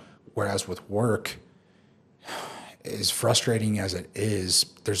 Yeah. Whereas with work, as frustrating as it is,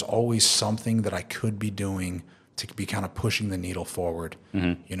 there's always something that I could be doing to be kind of pushing the needle forward,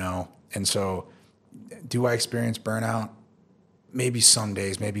 And so do I experience burnout? Maybe some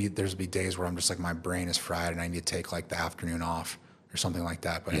days. Maybe there's be days where I'm just like, my brain is fried and I need to take like the afternoon off or something like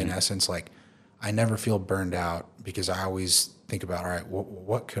that. But in essence, like, I never feel burned out because I always think about, all right,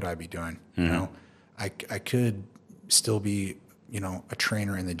 what could I be doing? I could still be, a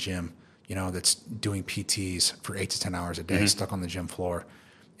trainer in the gym, that's doing PTs for 8 to 10 hours a day, stuck on the gym floor.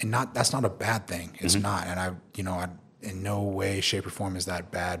 And that's not a bad thing. It's not. And I in no way, shape or form is that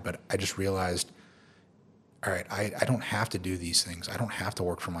bad, but I just realized, all right, I don't have to do these things. I don't have to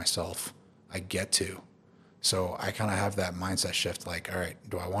work for myself. I get to. So I kind of have that mindset shift, like, all right,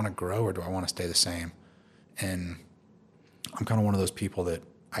 do I want to grow or do I want to stay the same? And I'm kind of one of those people that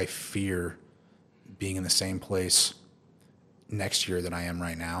I fear being in the same place next year than I am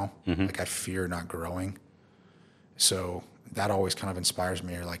right now. Like, I fear not growing. So that always kind of inspires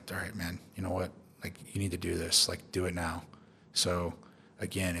me. You're like, all right, man, you know what? Like, you need to do this. Like, do it now. So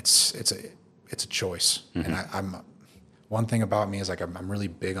again, it's a choice. And I'm one thing about me is like, I'm really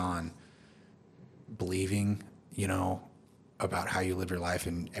big on believing, about how you live your life,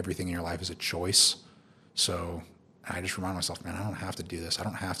 and everything in your life is a choice. So I just remind myself, man, I don't have to do this. I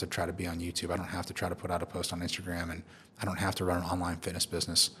don't have to try to be on YouTube. I don't have to try to put out a post on Instagram, and I don't have to run an online fitness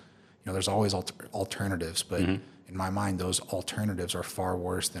business. There's always alternatives, but in my mind, those alternatives are far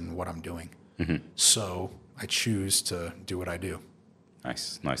worse than what I'm doing. So I choose to do what I do.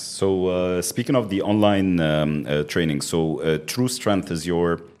 Nice. So speaking of the online training, so True Strength is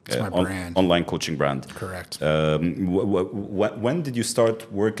your my brand. Online coaching brand. Correct. When did you start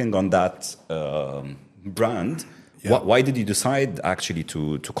working on that brand? Yep. Why did you decide actually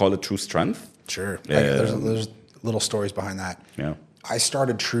to call it True Strength? Sure. There's little stories behind that. Yeah. I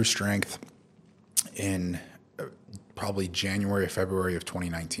started True Strength in probably January or February of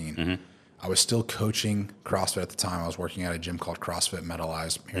 2019. I was still coaching CrossFit at the time. I was working at a gym called CrossFit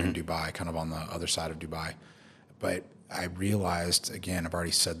Metalize here in Dubai, kind of on the other side of Dubai. But I realized, again, I've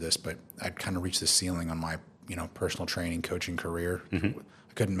already said this, but I'd kind of reached the ceiling on my, personal training, coaching career. I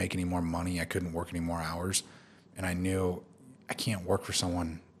couldn't make any more money. I couldn't work any more hours. And I knew I can't work for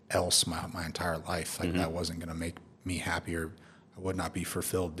someone else my entire life. Like, that wasn't going to make me happier. I would not be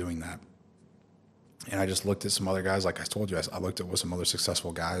fulfilled doing that. And I just looked at some other guys. Like I told you, I looked at what some other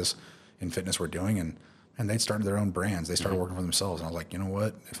successful guys in fitness were doing, and they'd started their own brands. They started working for themselves. And I was like, you know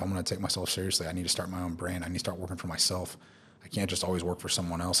what? If I'm going to take myself seriously, I need to start my own brand. I need to start working for myself. I can't just always work for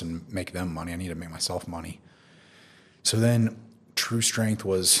someone else and make them money. I need to make myself money. So then True Strength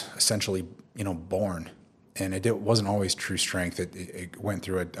was essentially, born. And it wasn't always True Strength. It went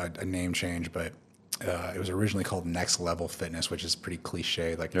through a name change, but it was originally called Next Level Fitness, which is pretty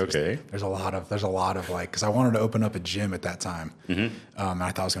cliche. Like, there's a lot of like, because I wanted to open up a gym at that time, and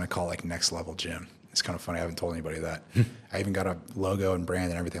I thought I was going to call it like Next Level Gym. It's kind of funny. I haven't told anybody that. I even got a logo and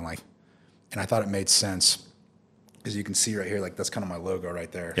brand and everything, and I thought it made sense because you can see right here, like, that's kind of my logo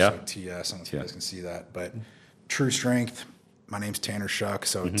right there. Yeah. So TS, I don't know if you guys can see that, but True Strength. My name's Tanner Shuck,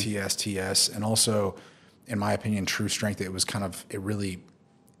 so TS, and also, in my opinion, True Strength. It really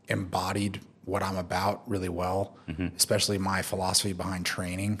embodied what I'm about really well, especially my philosophy behind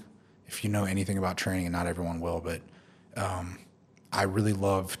training. If you know anything about training, and not everyone will, but I really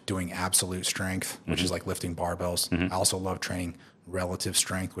love doing absolute strength, which is like lifting barbells. I also love training relative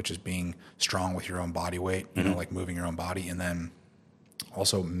strength, which is being strong with your own body weight, like moving your own body. And then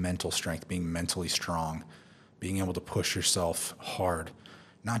also mental strength, being mentally strong, being able to push yourself hard,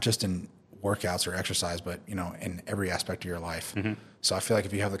 not just in workouts or exercise, but in every aspect of your life. So I feel like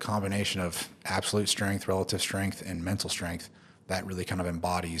if you have the combination of absolute strength, relative strength, and mental strength, that really kind of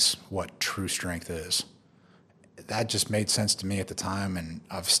embodies what true strength is. That just made sense to me at the time, and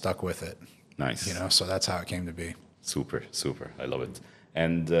I've stuck with it. Nice. So that's how it came to be. Super. I love it.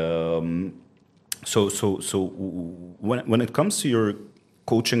 And so when it comes to your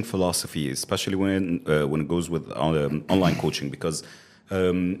coaching philosophy, especially when it goes with online coaching, because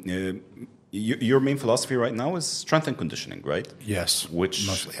Your main philosophy right now is strength and conditioning, right? Yes. Which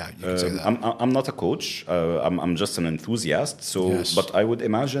Mostly, yeah, you can say that. I'm not a coach. I'm just an enthusiast. So, Yes. but I would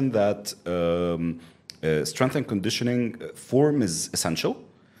imagine that strength and conditioning form is essential.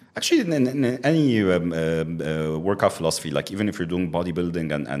 Actually, in any workout philosophy, like even if you're doing bodybuilding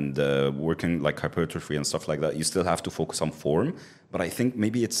and working like hypertrophy and stuff like that, you still have to focus on form. But I think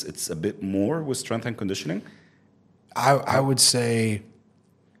maybe it's a bit more with strength and conditioning. I would say,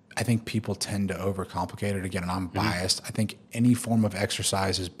 I think people tend to overcomplicate it again, and I'm biased. I think any form of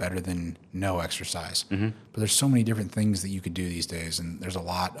exercise is better than no exercise. But there's so many different things that you could do these days, and there's a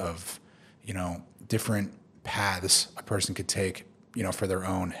lot of, different paths a person could take, for their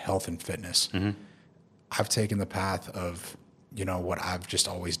own health and fitness. I've taken the path of, what I've just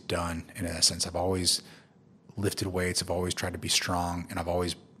always done in a sense. I've always lifted weights. I've always tried to be strong, and I've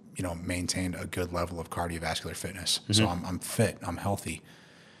always, maintained a good level of cardiovascular fitness. So I'm fit, I'm healthy.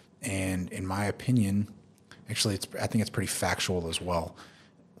 And in my opinion, actually, I think it's pretty factual as well.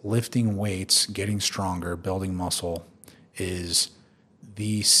 Lifting weights, getting stronger, building muscle is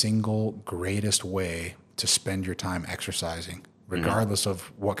the single greatest way to spend your time exercising, regardless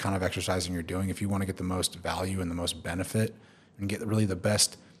of what kind of exercising you're doing. If you want to get the most value and the most benefit and get really the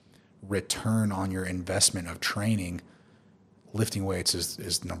best return on your investment of training, lifting weights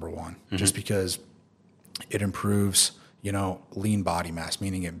is number one, just because it improves lean body mass,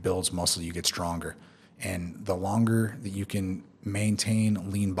 meaning it builds muscle, you get stronger. And the longer that you can maintain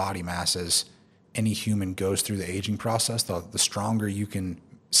lean body mass as any human goes through the aging process, the stronger you can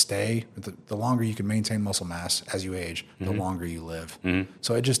stay, the longer you can maintain muscle mass as you age, the longer you live.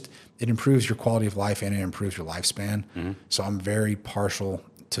 So it improves your quality of life and it improves your lifespan. So I'm very partial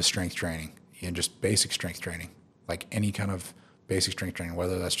to strength training and just basic strength training, like any kind of basic strength training,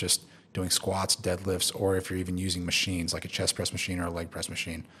 whether that's just doing squats, deadlifts, or if you're even using machines like a chest press machine or a leg press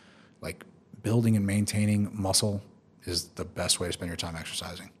machine. Like building and maintaining muscle is the best way to spend your time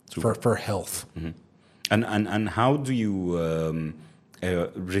exercising for health. And how do you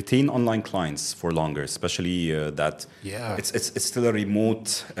retain online clients for longer, especially that it's still a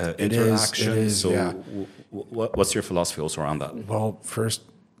remote interaction? It is, so yeah. What's your philosophy also around that? Well, first,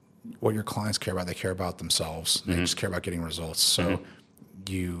 what your clients care about, they care about themselves. They just care about getting results. So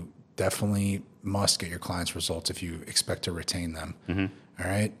you definitely must get your clients results if you expect to retain them. All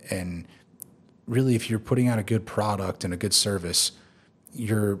right. And really, if you're putting out a good product and a good service,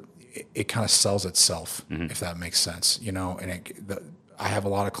 it kind of sells itself, if that makes sense, and I have a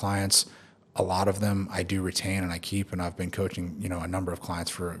lot of clients, a lot of them I do retain and I keep, and I've been coaching, a number of clients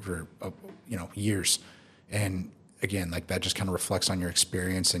for years. And again, like that just kind of reflects on your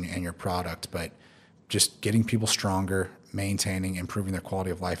experience and your product, but just getting people stronger, maintaining, improving their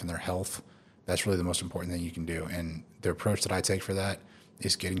quality of life and their health, that's really the most important thing you can do. And the approach that I take for that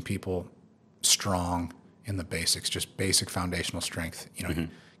is getting people strong in the basics, just basic foundational strength,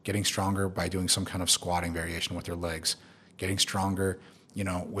 getting stronger by doing some kind of squatting variation with their legs, getting stronger,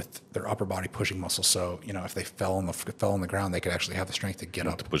 with their upper body pushing muscle. So, if they fell on the ground, they could actually have the strength to get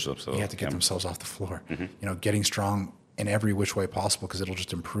up. To push themselves. You have to get themselves off the floor. Getting strong in every which way possible, because it'll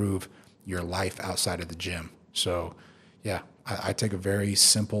just improve your life outside of the gym. So, yeah, I take a very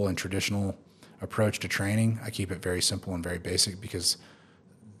simple and traditional approach to training. I keep it very simple and very basic, because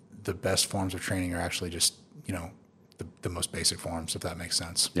the best forms of training are actually just, the most basic forms, if that makes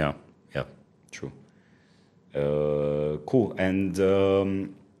sense. Yeah, true. Cool.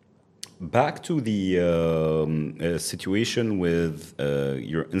 And back to the situation with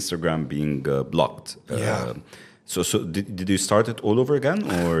your Instagram being blocked. So did you start it all over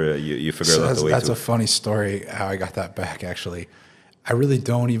again, or you figured out the way? That's a funny story how I got that back. Actually, I really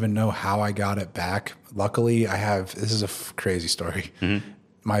don't even know how I got it back. Luckily, this is a crazy story.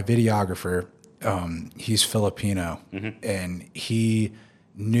 My videographer, he's Filipino, and he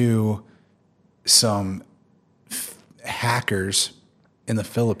knew some hackers in the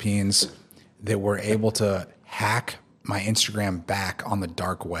Philippines that were able to hack my Instagram back on the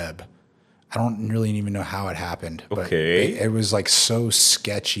dark web. I don't really even know how it happened, but it was like so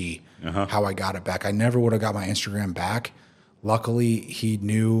sketchy how I got it back. I never would have got my Instagram back. Luckily, he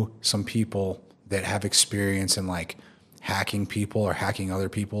knew some people that have experience in like hacking people or hacking other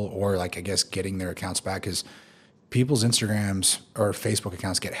people, or like, I guess, getting their accounts back, because people's Instagrams or Facebook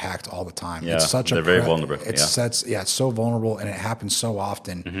accounts get hacked all the time. Yeah, it's they're very vulnerable. It's so vulnerable, and it happens so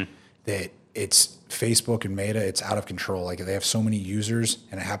often that it's Facebook and Meta, it's out of control. Like they have so many users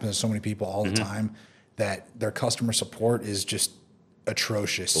and it happens to so many people all the time that their customer support is just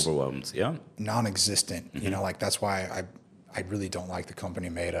atrocious. Overwhelmed, yeah. Non-existent. Like that's why I really don't like the company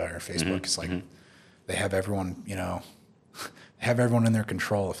Meta or Facebook. It's like they have everyone, have everyone in their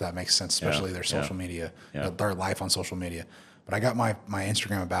control, if that makes sense, especially their social media, their life on social media. But I got my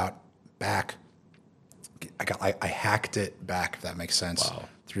Instagram back. I hacked it back, if that makes sense. Wow.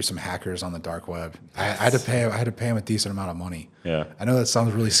 Through some hackers on the dark web. I had to pay him a decent amount of money. Yeah. I know that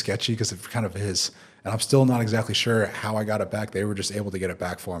sounds really sketchy because it kind of is. And I'm still not exactly sure how I got it back. They were just able to get it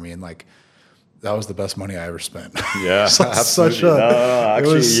back for me. And like, that was the best money I ever spent. Yeah, so it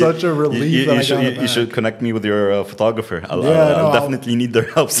was such a relief. You should connect me with your photographer. I'll definitely need their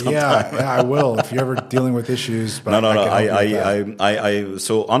help sometime. Yeah, I will if you're ever dealing with issues. But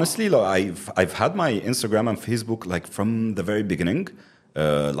So honestly, I've had my Instagram and Facebook like from the very beginning.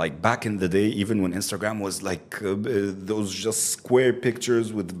 Like back in the day, even when Instagram was like those just square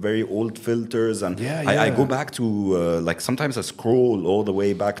pictures with very old filters, and I go back to like sometimes I scroll all the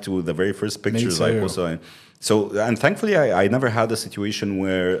way back to the very first pictures I posted. So, and thankfully I never had a situation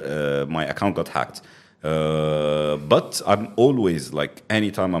where my account got hacked. But I'm always like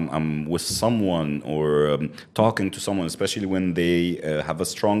anytime I'm with someone or talking to someone, especially when they have a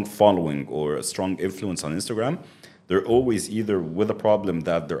strong following or a strong influence on Instagram, they're always either with a problem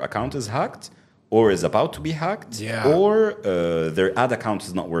that their account is hacked or is about to be hacked, or their ad account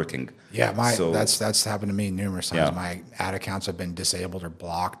is not working. Yeah, that's happened to me numerous times. Yeah. My ad accounts have been disabled or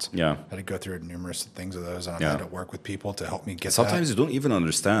blocked. Yeah, I had to go through numerous things of those, and I've had to work with people to help me get. Sometimes you don't even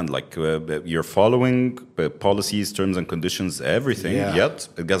understand, like you're following policies, terms and conditions, everything. Yet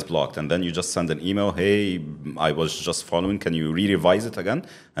it gets blocked, and then you just send an email. Hey, I was just following. Can you re-revise it again?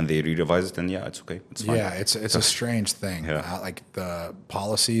 And they re-revise it, and it's okay. It's fine. Yeah, it's a strange thing. Like the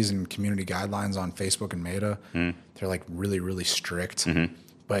policies and community guidelines on Facebook and Meta, they're like really, really strict,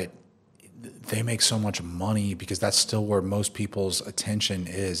 but they make so much money because that's still where most people's attention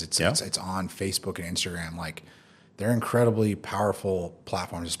is. It's on Facebook and Instagram. Like they're incredibly powerful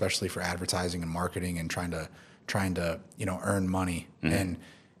platforms, especially for advertising and marketing and trying to earn money. And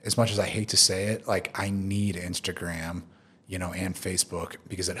as much as I hate to say it, like I need Instagram, and Facebook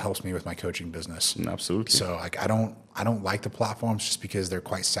because it helps me with my coaching business. Absolutely. So like I don't like the platforms just because they're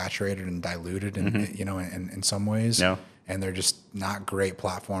quite saturated and diluted in some ways. Yeah. And they're just not great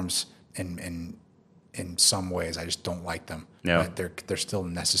platforms in some ways. I just don't like them. Yeah. But they're still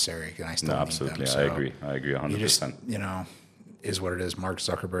necessary and I still need them. So I agree 100%. You just, is what it is. Mark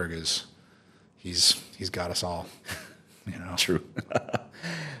Zuckerberg he's got us all. True.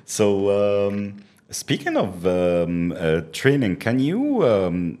 So speaking of training, can you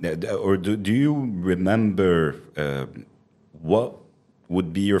or do you remember what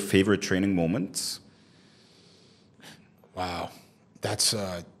would be your favorite training moments? Wow, that's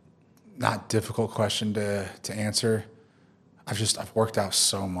a not difficult question to answer. I've worked out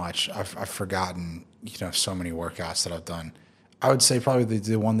so much. I've forgotten so many workouts that I've done. I would say probably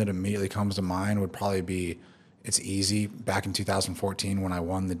the one that immediately comes to mind would probably be. It's easy. Back in 2014, when I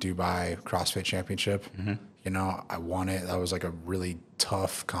won the Dubai CrossFit Championship, I won it. That was like a really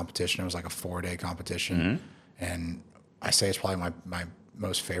tough competition. It was like a 4-day competition, and I say it's probably my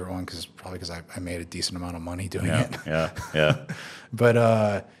most favorite one because I made a decent amount of money doing it. Yeah.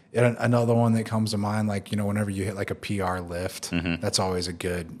 But another one that comes to mind, like whenever you hit like a PR lift, that's always a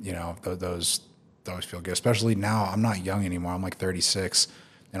good. Those always feel good. Especially now, I'm not young anymore. I'm like 36.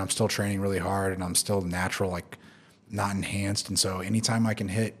 And I'm still training really hard and I'm still natural, like not enhanced. And so anytime I can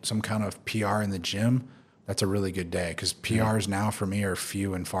hit some kind of PR in the gym, that's a really good day because PRs now for me are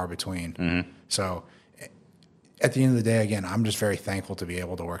few and far between. So at the end of the day, again, I'm just very thankful to be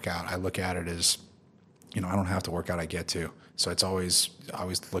able to work out. I look at it as, I don't have to work out, I get to. So I always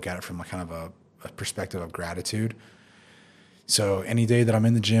look at it from a kind of a perspective of gratitude. So any day that I'm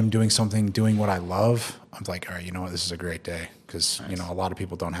in the gym doing what I love, I'm like, all right, you know what, this is a great day because a lot of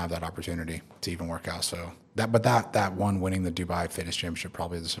people don't have that opportunity to even work out. So that one winning the Dubai Fitness Championship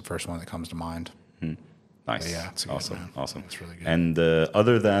probably is the first one that comes to mind. Nice, but yeah, it's awesome. It's really good. And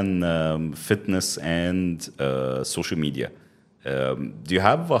other than fitness and social media, do you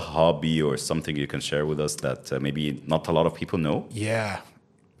have a hobby or something you can share with us that maybe not a lot of people know? Yeah,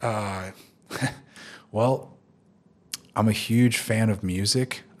 well. I'm a huge fan of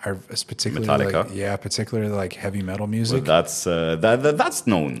music. Particularly Metallica. Particularly like heavy metal music. Well, that's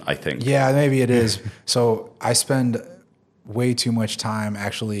known, I think. Yeah, maybe it is. So I spend way too much time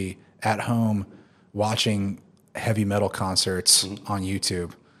actually at home watching heavy metal concerts on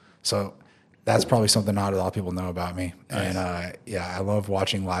YouTube. So that's probably something not a lot of people know about me. Nice. And I love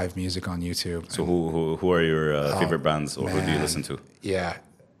watching live music on YouTube. So who are your favorite bands, or who do you listen to? Yeah.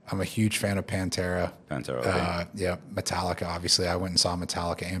 I'm a huge fan of Pantera. Okay. Metallica, obviously. I went and saw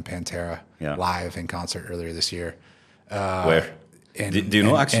Metallica and Pantera live in concert earlier this year. Where? Do you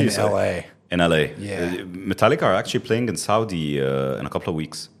know, actually? In L.A. In LA. Yeah. Metallica are actually playing in Saudi in a couple of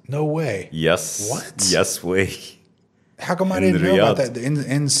weeks. No way. Yes. What? Yes, way. How come I In didn't know about Riyadh. that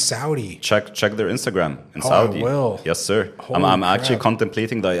in Saudi? Check their Instagram in Oh, Saudi. I will. Yes, sir. Holy I'm actually crap.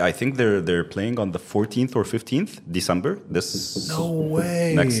 contemplating that. I think they're playing on the 14th or 15th December. This No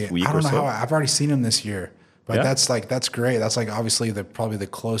way. next week I don't or know so. how I've already seen him this year. But Yeah. that's great. That's like obviously probably the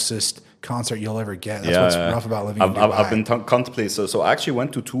closest concert you'll ever get. That's Yeah, what's yeah. rough about living in I've Dubai. been contemplating. So I actually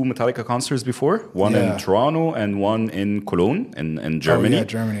went to 2 Metallica concerts before. One Yeah. in Toronto and one in Cologne in Germany. yeah,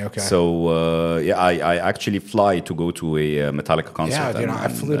 Germany, okay. So I actually fly to go to a Metallica concert. Yeah, dude, I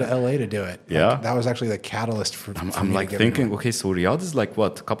flew to LA to do it. Yeah? That was actually the catalyst for I'm me like to get thinking, into it. okay, so Riyadh is like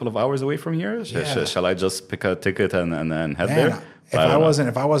what, a couple of hours away from here? Yeah. Shall I just pick a ticket and head Man, there? if I I don't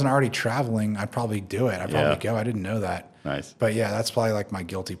know. wasn't already traveling, I'd probably do it. I'd probably Yeah. go. I didn't know that. Nice. But yeah, that's probably like my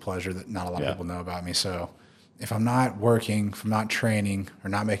guilty pleasure that not a lot of Yeah. people know about me. So if I'm not working, if I'm not training or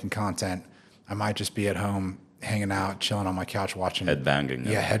not making content, I might just be at home hanging out, chilling on my couch watching Headbanging.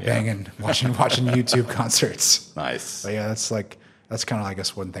 Yeah, headbanging, watching YouTube concerts. Nice. But yeah, that's kind of I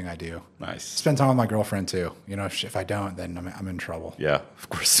guess one thing I do. Nice. Spend time with my girlfriend too. You know, if I don't, then I'm in trouble. Yeah, of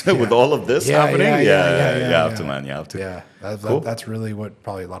course. With all of this happening, you have to, man. You have to. Yeah, Cool. that's really what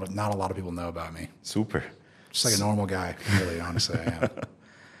probably not a lot of people know about me. Super. Just like a normal guy, really, honestly, I am.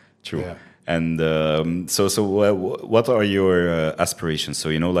 True. Yeah. And so what are your aspirations? So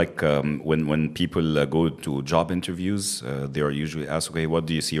like when people go to job interviews, they are usually asked, okay, what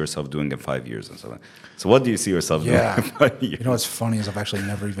do you see yourself doing in 5 years and so on. So what do you see yourself doing in 5 years? You know what's funny is I've actually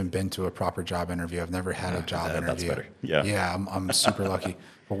never even been to a proper job interview. I've never had a job interview. That's better. Yeah. Yeah, I'm super lucky.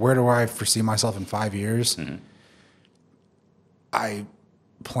 But where do I foresee myself in 5 years? Mm-hmm. I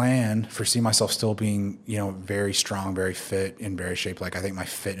foresee myself still being, very strong, very fit, in very shape. Like I think my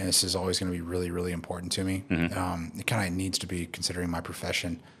fitness is always going to be really, really important to me. Mm-hmm. It kind of needs to be considering my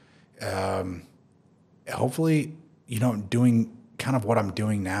profession. Hopefully, doing kind of what I'm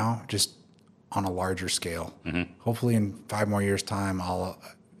doing now, just on a larger scale. Mm-hmm. Hopefully in 5 more years time,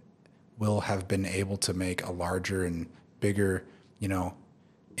 will have been able to make a larger and bigger,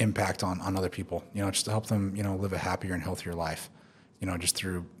 impact on other people, just to help them, live a happier and healthier life. Just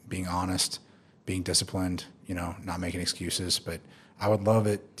through being honest, being disciplined, not making excuses. But I would love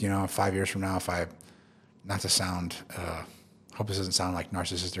it, 5 years from now, not to sound, hope this doesn't sound like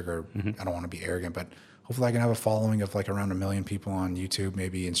narcissistic or I don't want to be arrogant, but hopefully I can have a following of like around 1 million people on YouTube,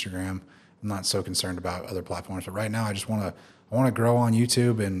 maybe Instagram. I'm not so concerned about other platforms, but right now I just want to grow on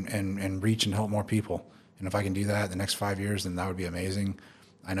YouTube and reach and help more people. And if I can do that the next 5 years, then that would be amazing.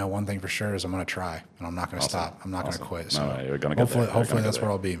 I know one thing for sure is I'm going to try, and I'm not going to stop. I'm not going to quit. So you're going to get there. Hopefully that's where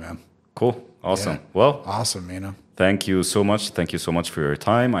I'll be, man. Cool. Awesome. Yeah. Well, awesome, Thank you so much. Thank you so much for your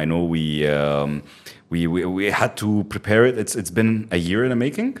time. I know we had to prepare it. It's been a year in the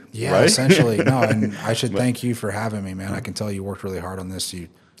making. Yeah, right? essentially. No, and I should thank you for having me, man. I can tell you worked really hard on this. You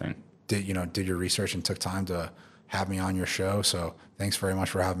did your research and took time to have me on your show. So thanks very much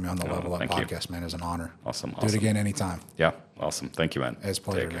for having me on the Level Up podcast, man. It's an honor. Awesome. Do it again anytime. Yeah. Awesome. Thank you, man. It's a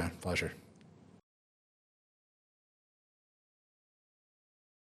pleasure, man. Pleasure.